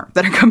have 3 more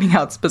that are coming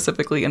out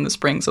specifically in the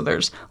spring, so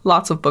there's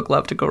lots of book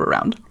love to go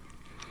around.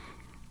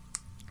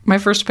 My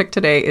first pick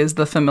today is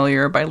The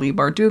Familiar by Leigh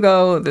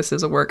Bardugo. This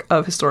is a work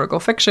of historical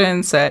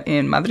fiction set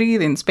in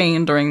Madrid, in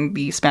Spain, during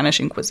the Spanish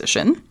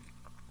Inquisition.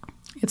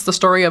 It's the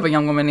story of a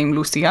young woman named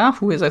Lucia,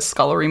 who is a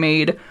scullery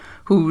maid,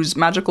 whose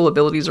magical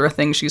abilities are a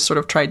thing she's sort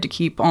of tried to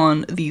keep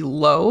on the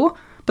low.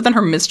 But then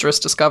her mistress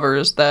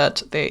discovers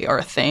that they are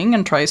a thing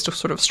and tries to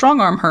sort of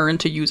strong-arm her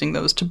into using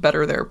those to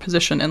better their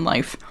position in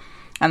life.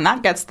 And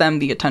that gets them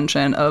the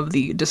attention of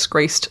the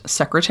disgraced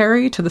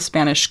secretary to the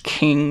Spanish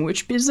king,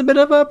 which is a bit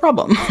of a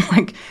problem.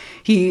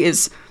 He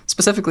is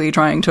specifically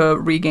trying to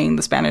regain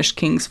the Spanish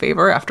king's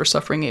favor after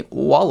suffering a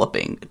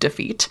walloping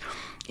defeat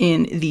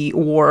in the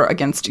war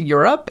against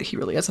Europe. He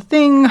really has a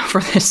thing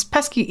for this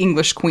pesky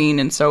English queen,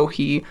 and so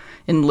he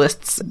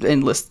enlists,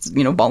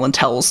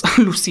 voluntells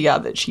Lucia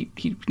that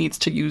he needs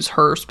to use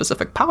her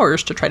specific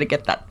powers to try to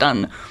get that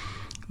done.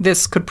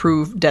 This could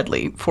prove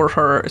deadly for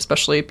her,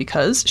 especially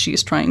because she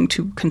is trying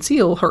to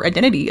conceal her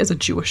identity as a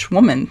Jewish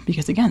woman,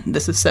 because again,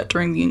 this is set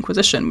during the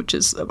Inquisition, which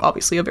is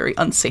obviously a very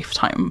unsafe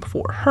time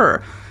for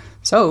her.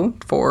 So,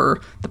 for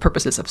the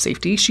purposes of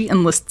safety, she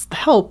enlists the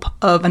help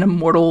of an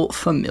immortal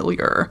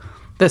familiar.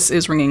 This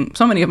is ringing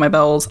so many of my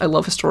bells. I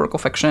love historical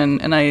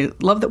fiction, and I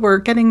love that we're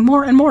getting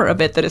more and more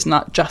of it that is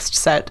not just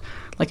set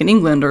like in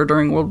England or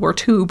during World War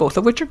II, both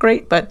of which are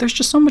great, but there's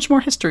just so much more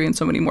history in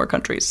so many more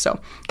countries. So,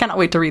 cannot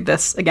wait to read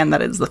this. Again,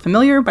 that is The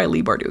Familiar by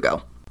Leigh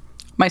Bardugo.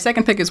 My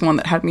second pick is one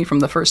that had me from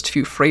the first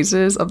few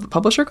phrases of the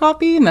publisher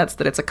copy, and that's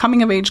that it's a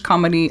coming-of-age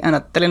comedy and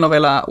a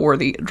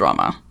telenovela-worthy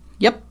drama.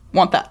 Yep,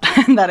 want that.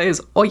 And that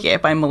is Oye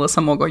by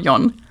Melissa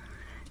Mogollon.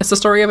 It's the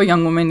story of a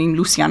young woman named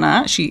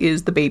Luciana. She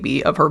is the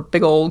baby of her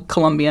big old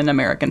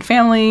Colombian-American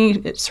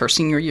family. It's her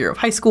senior year of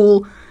high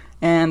school,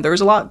 and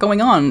there's a lot going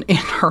on in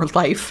her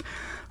life.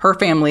 Her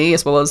family,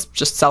 as well as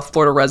just South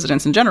Florida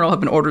residents in general,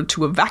 have been ordered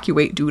to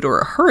evacuate due to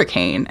a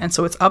hurricane, and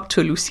so it's up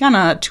to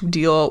Luciana to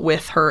deal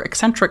with her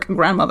eccentric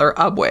grandmother,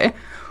 Abue,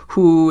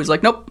 who is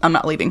like, nope, I'm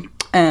not leaving.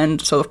 And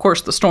so, of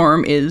course, the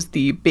storm is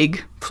the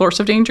big source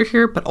of danger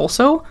here, but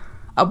also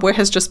Abue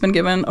has just been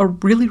given a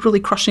really, really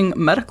crushing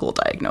medical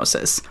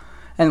diagnosis.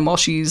 And while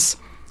she's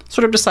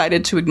sort of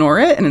decided to ignore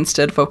it and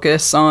instead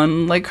focus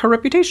on like her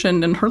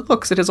reputation and her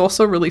looks, it has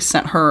also really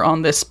sent her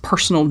on this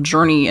personal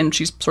journey, and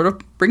she's sort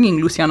of bringing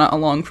Luciana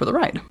along for the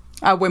ride.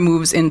 Abue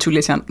moves into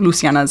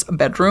Luciana's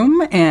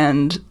bedroom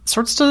and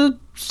starts to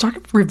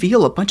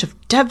reveal a bunch of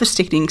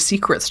devastating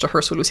secrets to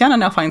her. So Luciana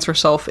now finds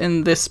herself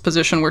in this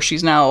position where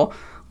she's now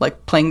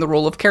like playing the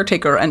role of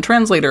caretaker and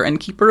translator and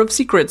keeper of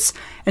secrets.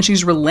 And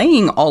she's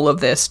relaying all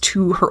of this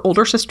to her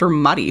older sister,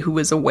 Mari, who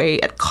is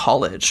away at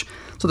college.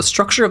 So the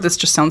structure of this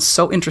just sounds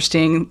so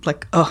interesting.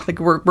 Like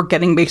we're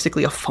getting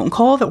basically a phone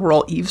call that we're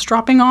all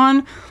eavesdropping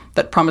on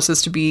that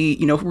promises to be,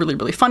 really,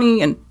 really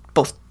funny and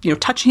both,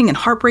 touching and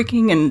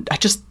heartbreaking. And I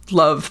just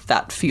love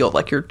that feel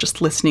like you're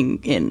just listening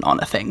in on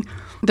a thing.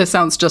 This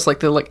sounds just like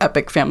the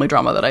epic family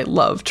drama that I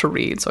love to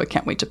read, so I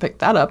can't wait to pick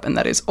that up, and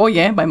that is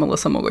Oye by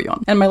Melissa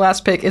Mogollon. And my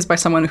last pick is by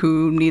someone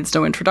who needs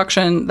no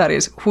introduction. That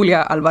is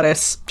Julia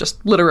Alvarez,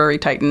 just literary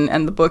titan,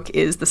 and the book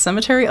is The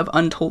Cemetery of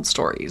Untold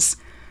Stories.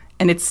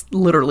 And it's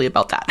literally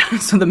about that.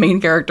 So the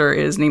main character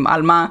is named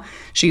Alma.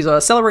 She's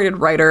a celebrated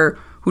writer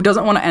who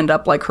doesn't want to end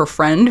up like her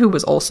friend, who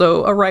was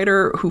also a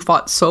writer who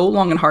fought so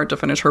long and hard to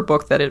finish her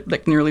book that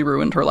it nearly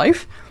ruined her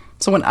life.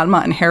 So when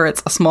Alma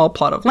inherits a small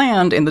plot of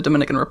land in the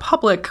Dominican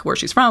Republic, where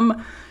she's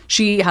from,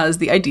 she has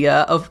the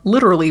idea of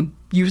literally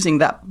using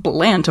that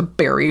land to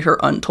bury her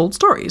untold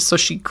stories. So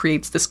she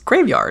creates this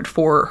graveyard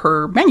for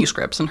her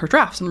manuscripts and her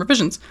drafts and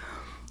revisions.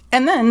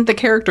 And then the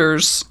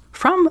characters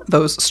from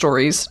those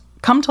stories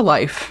come to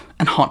life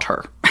and haunt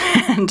her.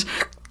 And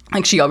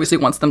she obviously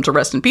wants them to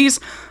rest in peace.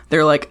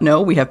 They're like,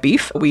 no, we have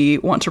beef. We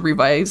want to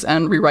revise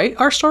and rewrite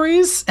our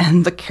stories.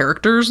 And the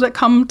characters that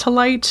come to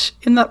light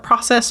in that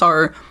process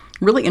are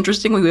really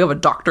interesting. We have a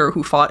doctor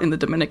who fought in the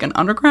Dominican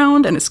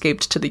underground and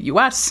escaped to the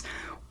U.S.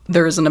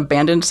 There is an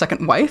abandoned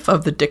second wife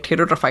of the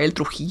dictator Rafael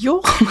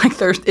Trujillo.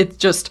 It's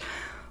just,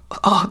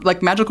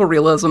 magical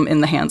realism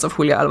in the hands of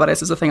Julia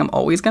Alvarez is a thing I'm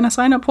always going to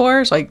sign up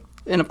for.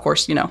 And of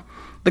course,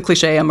 the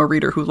cliche, I'm a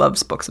reader who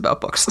loves books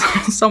about books.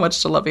 So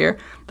much to love here.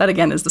 That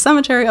again is The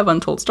Cemetery of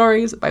Untold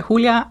Stories by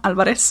Julia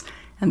Alvarez.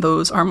 And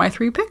those are my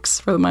 3 picks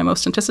for my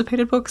most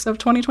anticipated books of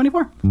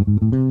 2024.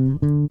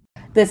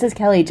 This is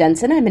Kelly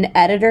Jensen. I'm an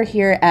editor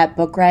here at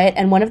Book Riot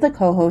and one of the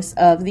co-hosts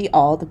of the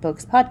All the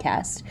Books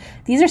podcast.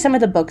 These are some of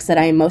the books that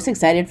I am most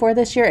excited for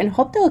this year and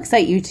hope they'll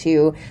excite you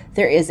too.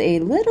 There is a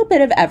little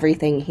bit of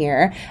everything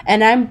here,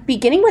 and I'm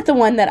beginning with the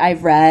one that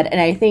I've read and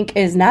I think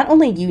is not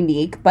only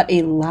unique, but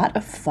a lot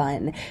of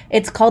fun.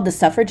 It's called The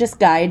Suffragist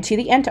Guide to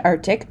the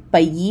Antarctic by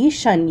Yi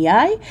Shun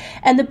Yai,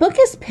 and the book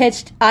is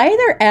pitched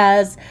either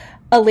as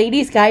A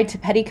Lady's Guide to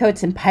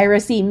Petticoats and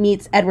Piracy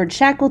meets Edward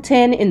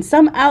Shackleton in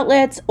some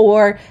outlets,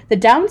 or The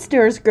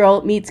Downstairs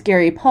Girl meets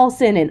Gary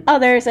Paulson in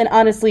others, and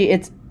honestly,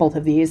 it's both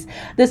of these.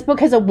 This book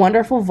has a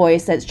wonderful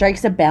voice that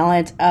strikes a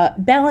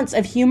balance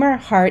of humor,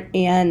 heart,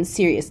 and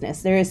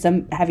seriousness. There is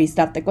some heavy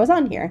stuff that goes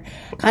on here.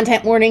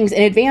 Content warnings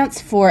in advance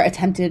for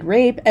attempted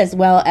rape, as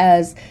well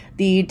as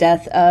the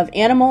death of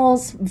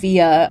animals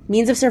via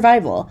means of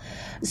survival.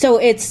 So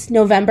it's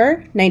November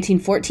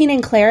 1914,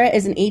 and Clara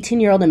is an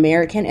 18-year-old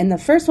American and the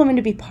first woman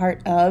to be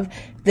part of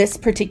this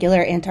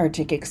particular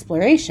Antarctic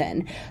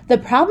exploration. The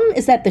problem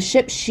is that the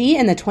ship she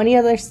and the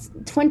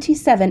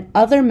 27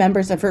 other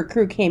members of her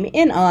crew came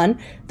in on,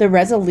 the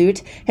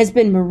Resolute, has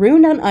been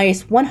marooned on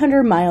ice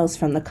 100 miles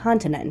from the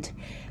continent.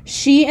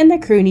 She and the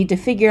crew need to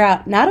figure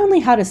out not only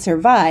how to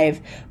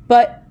survive,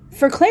 but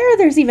for Clara,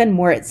 there's even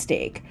more at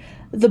stake.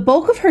 The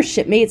bulk of her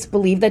shipmates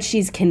believe that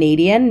she's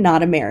Canadian,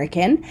 not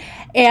American,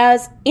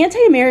 as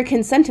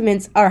anti-American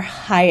sentiments are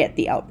high at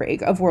the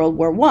outbreak of World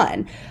War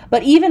I.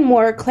 But even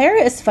more,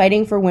 Clara is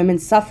fighting for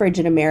women's suffrage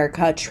in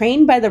America,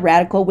 trained by the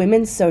radical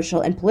Women's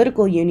Social and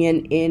Political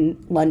Union in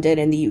London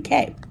in the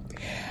UK.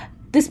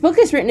 This book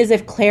is written as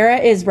if Clara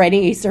is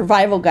writing a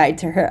survival guide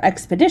to her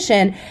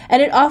expedition,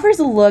 and it offers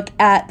a look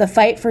at the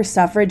fight for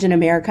suffrage in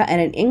America and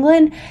in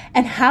England,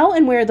 and how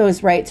and where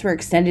those rights were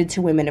extended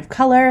to women of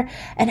color,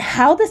 and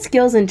how the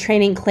skills and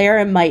training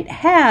Clara might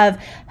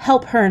have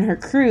help her and her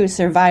crew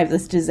survive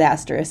this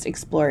disastrous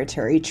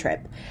exploratory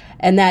trip.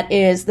 And that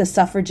is The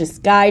Suffragist's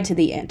Guide to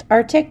the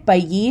Antarctic by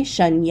Yi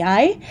Shun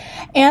Yai.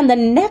 And the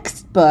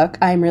next book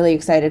I'm really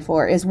excited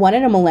for is One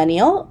in a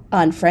Millennial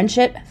on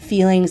Friendship,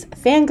 Feelings,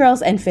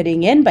 Fangirls, and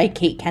Fitting In by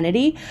Kate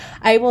Kennedy.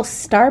 I will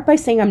start by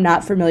saying I'm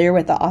not familiar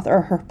with the author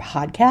or her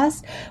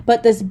podcast,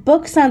 but this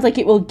book sounds like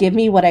it will give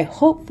me what I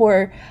hope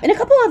for in a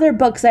couple other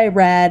books I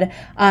read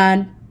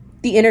on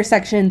the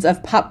intersections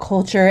of pop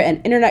culture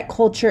and internet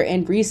culture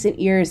in recent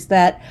years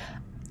that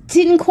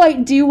didn't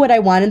quite do what I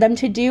wanted them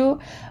to do,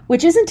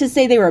 which isn't to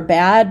say they were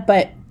bad,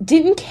 but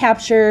didn't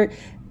capture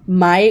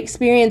my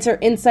experience or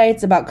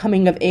insights about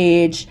coming of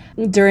age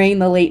during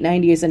the late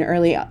 90s and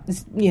early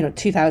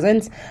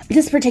 2000s.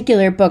 This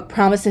particular book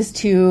promises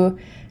to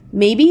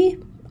maybe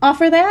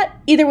offer that.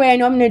 Either way, I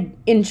know I'm going to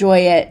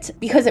enjoy it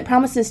because it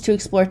promises to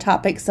explore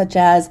topics such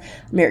as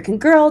American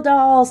Girl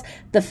dolls,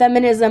 the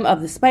feminism of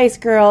the Spice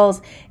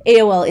Girls,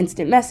 AOL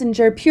Instant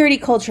Messenger, purity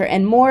culture,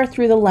 and more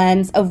through the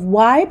lens of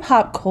why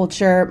pop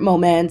culture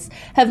moments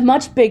have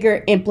much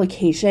bigger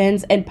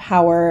implications and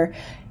power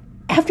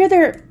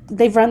after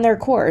they've run their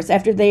course,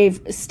 after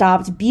they've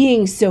stopped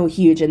being so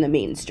huge in the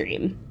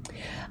mainstream.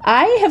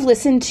 I have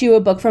listened to a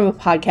book from a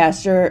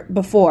podcaster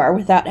before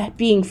without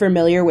being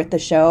familiar with the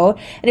show,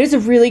 and it was a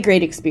really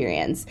great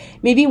experience.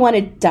 Maybe want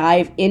to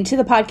dive into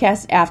the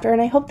podcast after,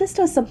 and I hope this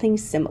does something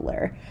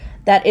similar.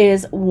 That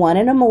is One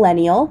in a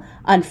Millennial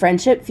on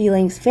Friendship,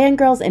 Feelings,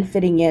 Fangirls, and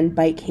Fitting In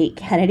by Kate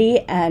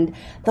Kennedy. And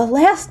the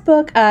last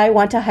book I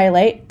want to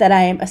highlight that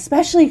I am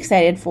especially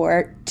excited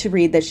for to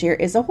read this year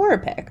is a horror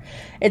pick.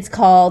 It's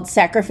called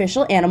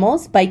Sacrificial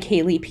Animals by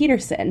Kaylee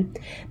Peterson.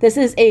 This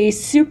is a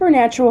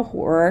supernatural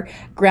horror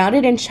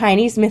grounded in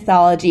Chinese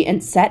mythology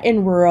and set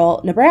in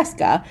rural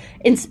Nebraska,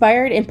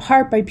 inspired in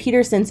part by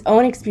Peterson's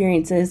own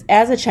experiences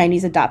as a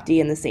Chinese adoptee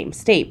in the same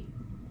state.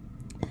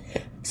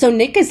 So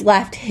Nick has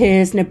left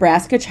his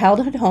Nebraska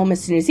childhood home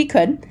as soon as he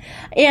could,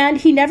 and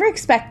he never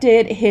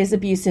expected his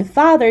abusive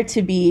father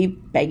to be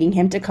begging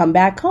him to come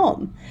back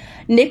home.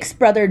 Nick's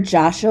brother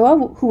Joshua,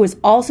 who was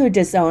also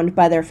disowned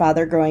by their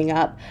father growing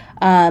up,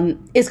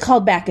 is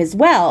called back as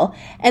well.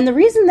 And the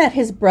reason that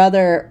his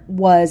brother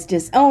was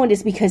disowned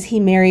is because he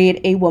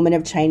married a woman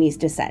of Chinese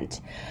descent.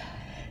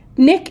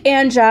 Nick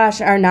and Josh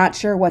are not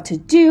sure what to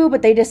do,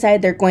 but they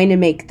decide they're going to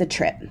make the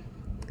trip.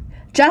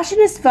 Josh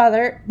and his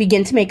father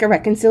begin to make a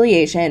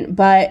reconciliation,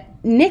 but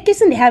Nick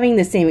isn't having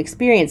the same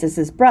experience as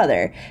his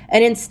brother,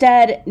 and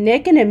instead,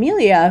 Nick and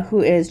Amelia,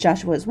 who is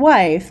Joshua's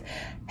wife,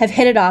 have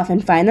hit it off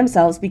and find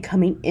themselves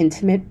becoming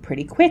intimate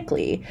pretty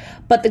quickly.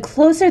 But the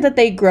closer that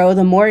they grow,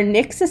 the more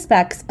Nick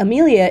suspects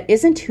Amelia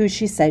isn't who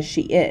she says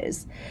she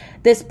is.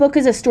 This book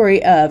is a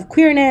story of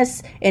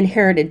queerness,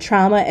 inherited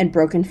trauma, and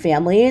broken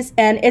families,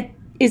 and it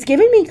is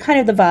giving me kind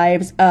of the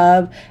vibes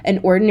of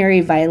An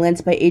Ordinary Violence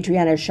by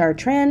Adriana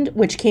Chartrand,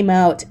 which came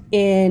out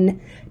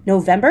in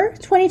November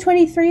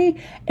 2023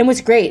 and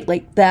was great.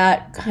 Like,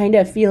 that kind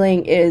of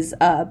feeling is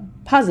a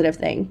positive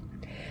thing.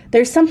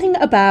 There's something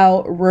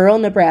about rural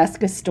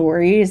Nebraska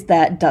stories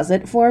that does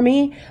it for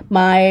me.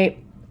 My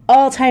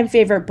all-time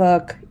favorite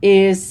book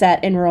is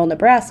set in rural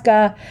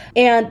Nebraska,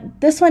 and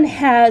this one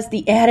has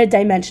the added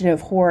dimension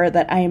of horror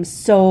that I am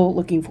so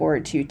looking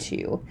forward to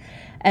too.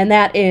 And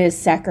that is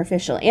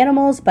Sacrificial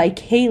Animals by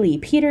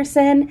Kaylee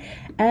Peterson.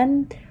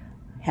 And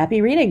happy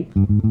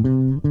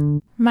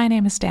reading. My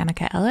name is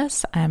Danica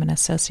Ellis. I'm an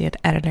associate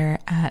editor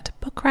at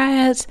Book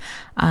Riot.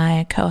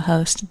 I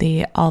co-host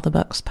the All the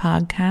Books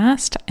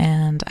podcast,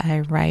 and I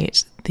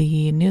write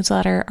the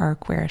newsletter Our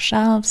Queer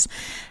Shelves.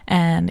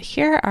 And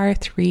here are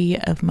 3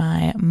 of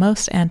my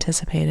most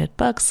anticipated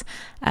books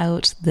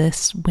out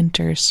this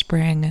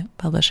winter-spring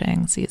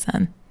publishing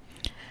season.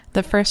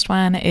 The first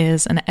one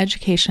is An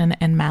Education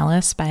in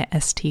Malice by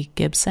S.T.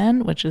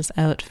 Gibson, which is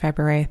out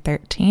February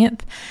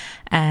 13th.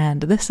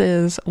 And this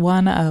is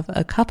one of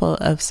a couple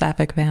of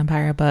sapphic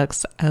vampire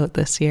books out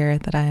this year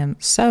that I am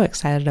so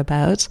excited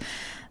about.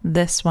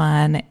 This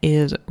one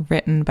is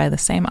written by the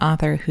same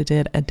author who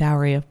did A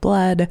Dowry of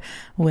Blood,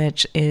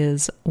 which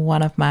is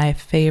one of my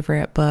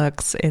favorite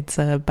books. It's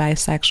a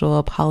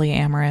bisexual,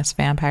 polyamorous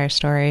vampire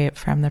story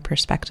from the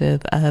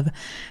perspective of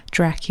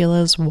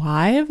Dracula's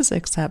wives,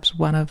 except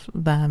one of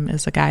them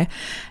is a guy.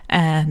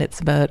 And it's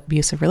about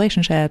abusive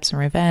relationships and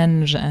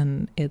revenge,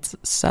 and it's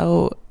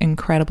so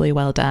incredibly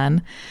well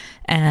done.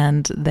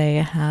 And they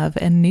have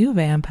a new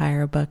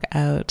vampire book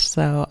out,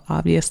 so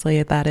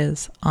obviously that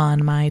is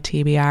on my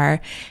TBR.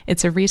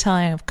 It's a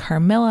retelling of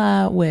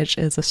Carmilla, which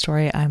is a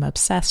story I'm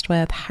obsessed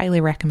with. Highly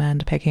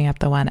recommend picking up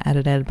the one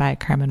edited by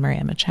Carmen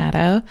Maria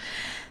Machado.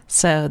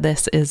 So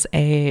this is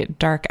a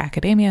dark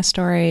academia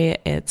story.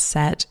 It's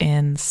set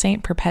in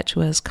St.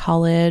 Perpetua's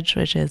College,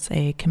 which is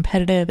a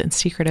competitive and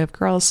secretive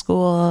girls'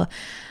 school.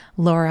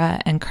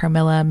 Laura and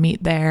Carmilla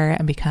meet there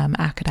and become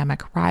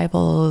academic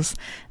rivals.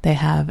 They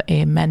have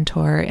a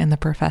mentor in the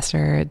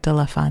Professor de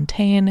La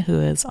Fontaine, who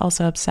is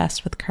also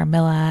obsessed with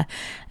Carmilla.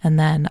 And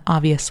then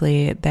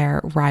obviously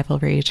their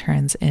rivalry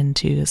turns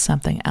into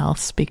something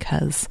else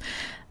because,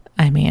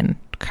 I mean,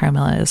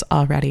 Carmilla is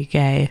already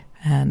gay,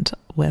 and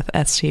with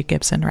S.T.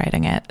 Gibson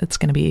writing it, it's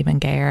going to be even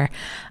gayer.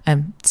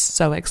 I'm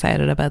so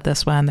excited about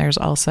this one. There's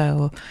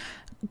also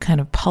kind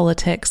of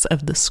politics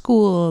of the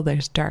school.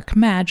 There's dark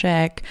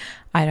magic.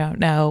 I don't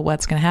know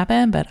what's going to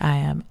happen, but I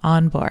am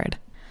on board.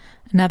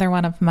 Another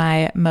one of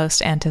my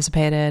most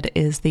anticipated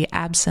is The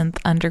Absinthe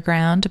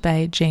Underground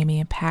by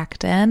Jamie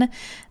Paxton.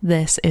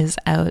 This is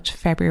out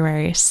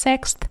February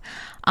 6th.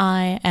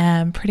 I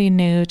am pretty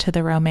new to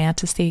the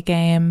romantasy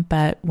game,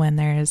 but when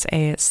there's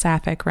a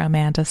sapphic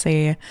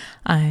romantasy,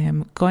 I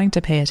am going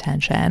to pay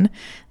attention.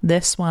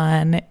 This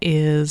one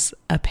is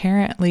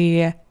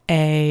apparently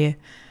a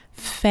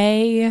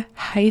fae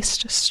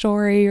heist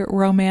story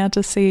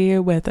romantasy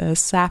with a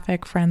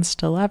sapphic friends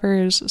to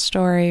lovers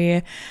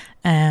story,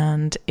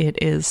 and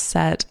it is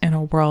set in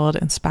a world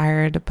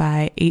inspired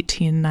by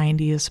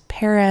 1890s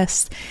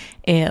Paris.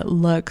 It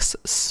looks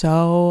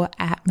so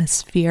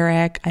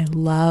atmospheric. I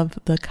love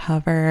the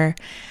cover,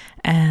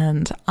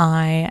 and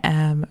I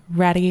am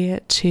ready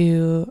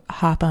to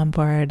hop on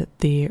board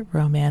the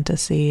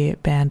romantasy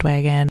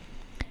bandwagon.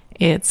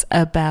 It's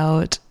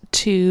about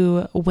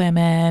two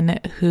women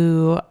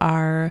who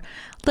are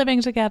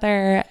living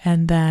together,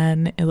 and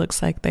then it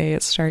looks like they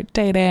start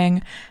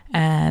dating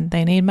and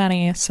they need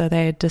money, so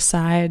they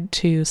decide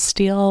to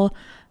steal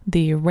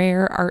the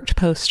rare art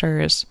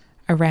posters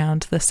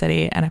around the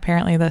city. And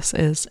apparently this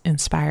is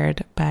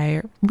inspired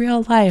by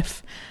real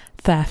life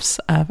thefts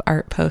of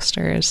art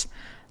posters.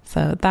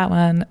 So that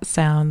one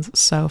sounds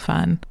so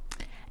fun.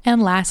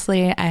 And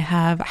lastly, I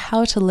have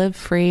How to Live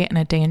Free in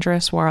a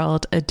Dangerous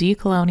World, a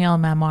decolonial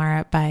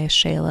memoir by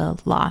Shayla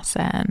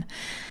Lawson.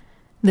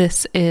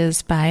 This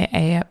is by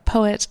a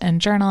poet and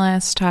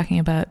journalist talking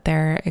about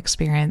their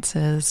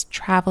experiences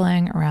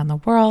traveling around the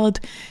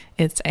world.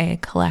 It's a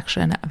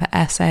collection of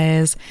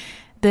essays.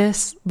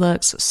 This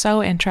looks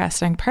so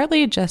interesting,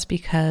 partly just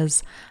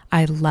because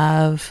I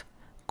love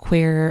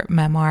queer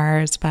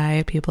memoirs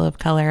by people of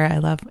color. I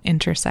love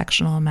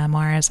intersectional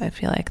memoirs. I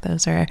feel like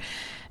those are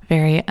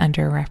very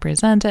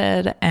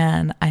underrepresented,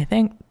 and I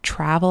think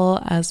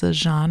travel as a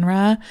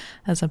genre,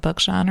 as a book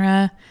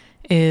genre,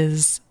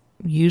 is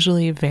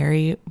usually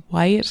very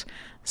white.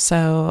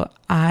 So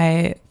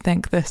I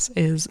think this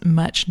is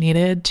much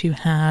needed to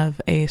have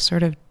a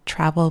sort of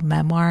travel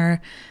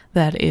memoir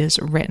that is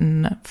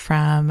written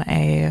from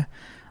a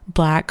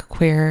Black,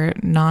 queer,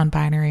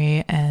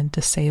 non-binary, and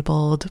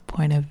disabled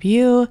point of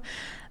view.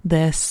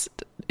 This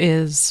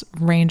is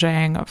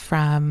ranging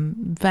from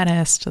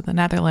Venice to the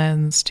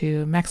Netherlands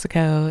to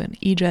Mexico and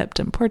Egypt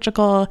and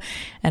Portugal,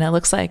 and it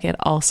looks like it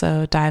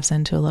also dives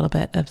into a little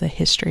bit of the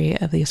history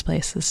of these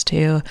places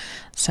too.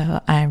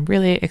 So I'm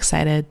really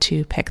excited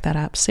to pick that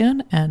up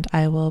soon, and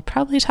I will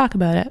probably talk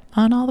about it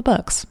on All the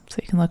Books, so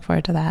you can look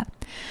forward to that.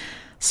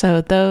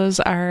 So those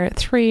are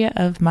 3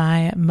 of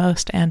my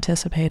most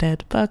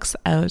anticipated books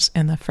out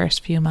in the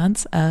first few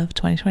months of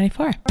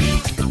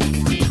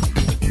 2024.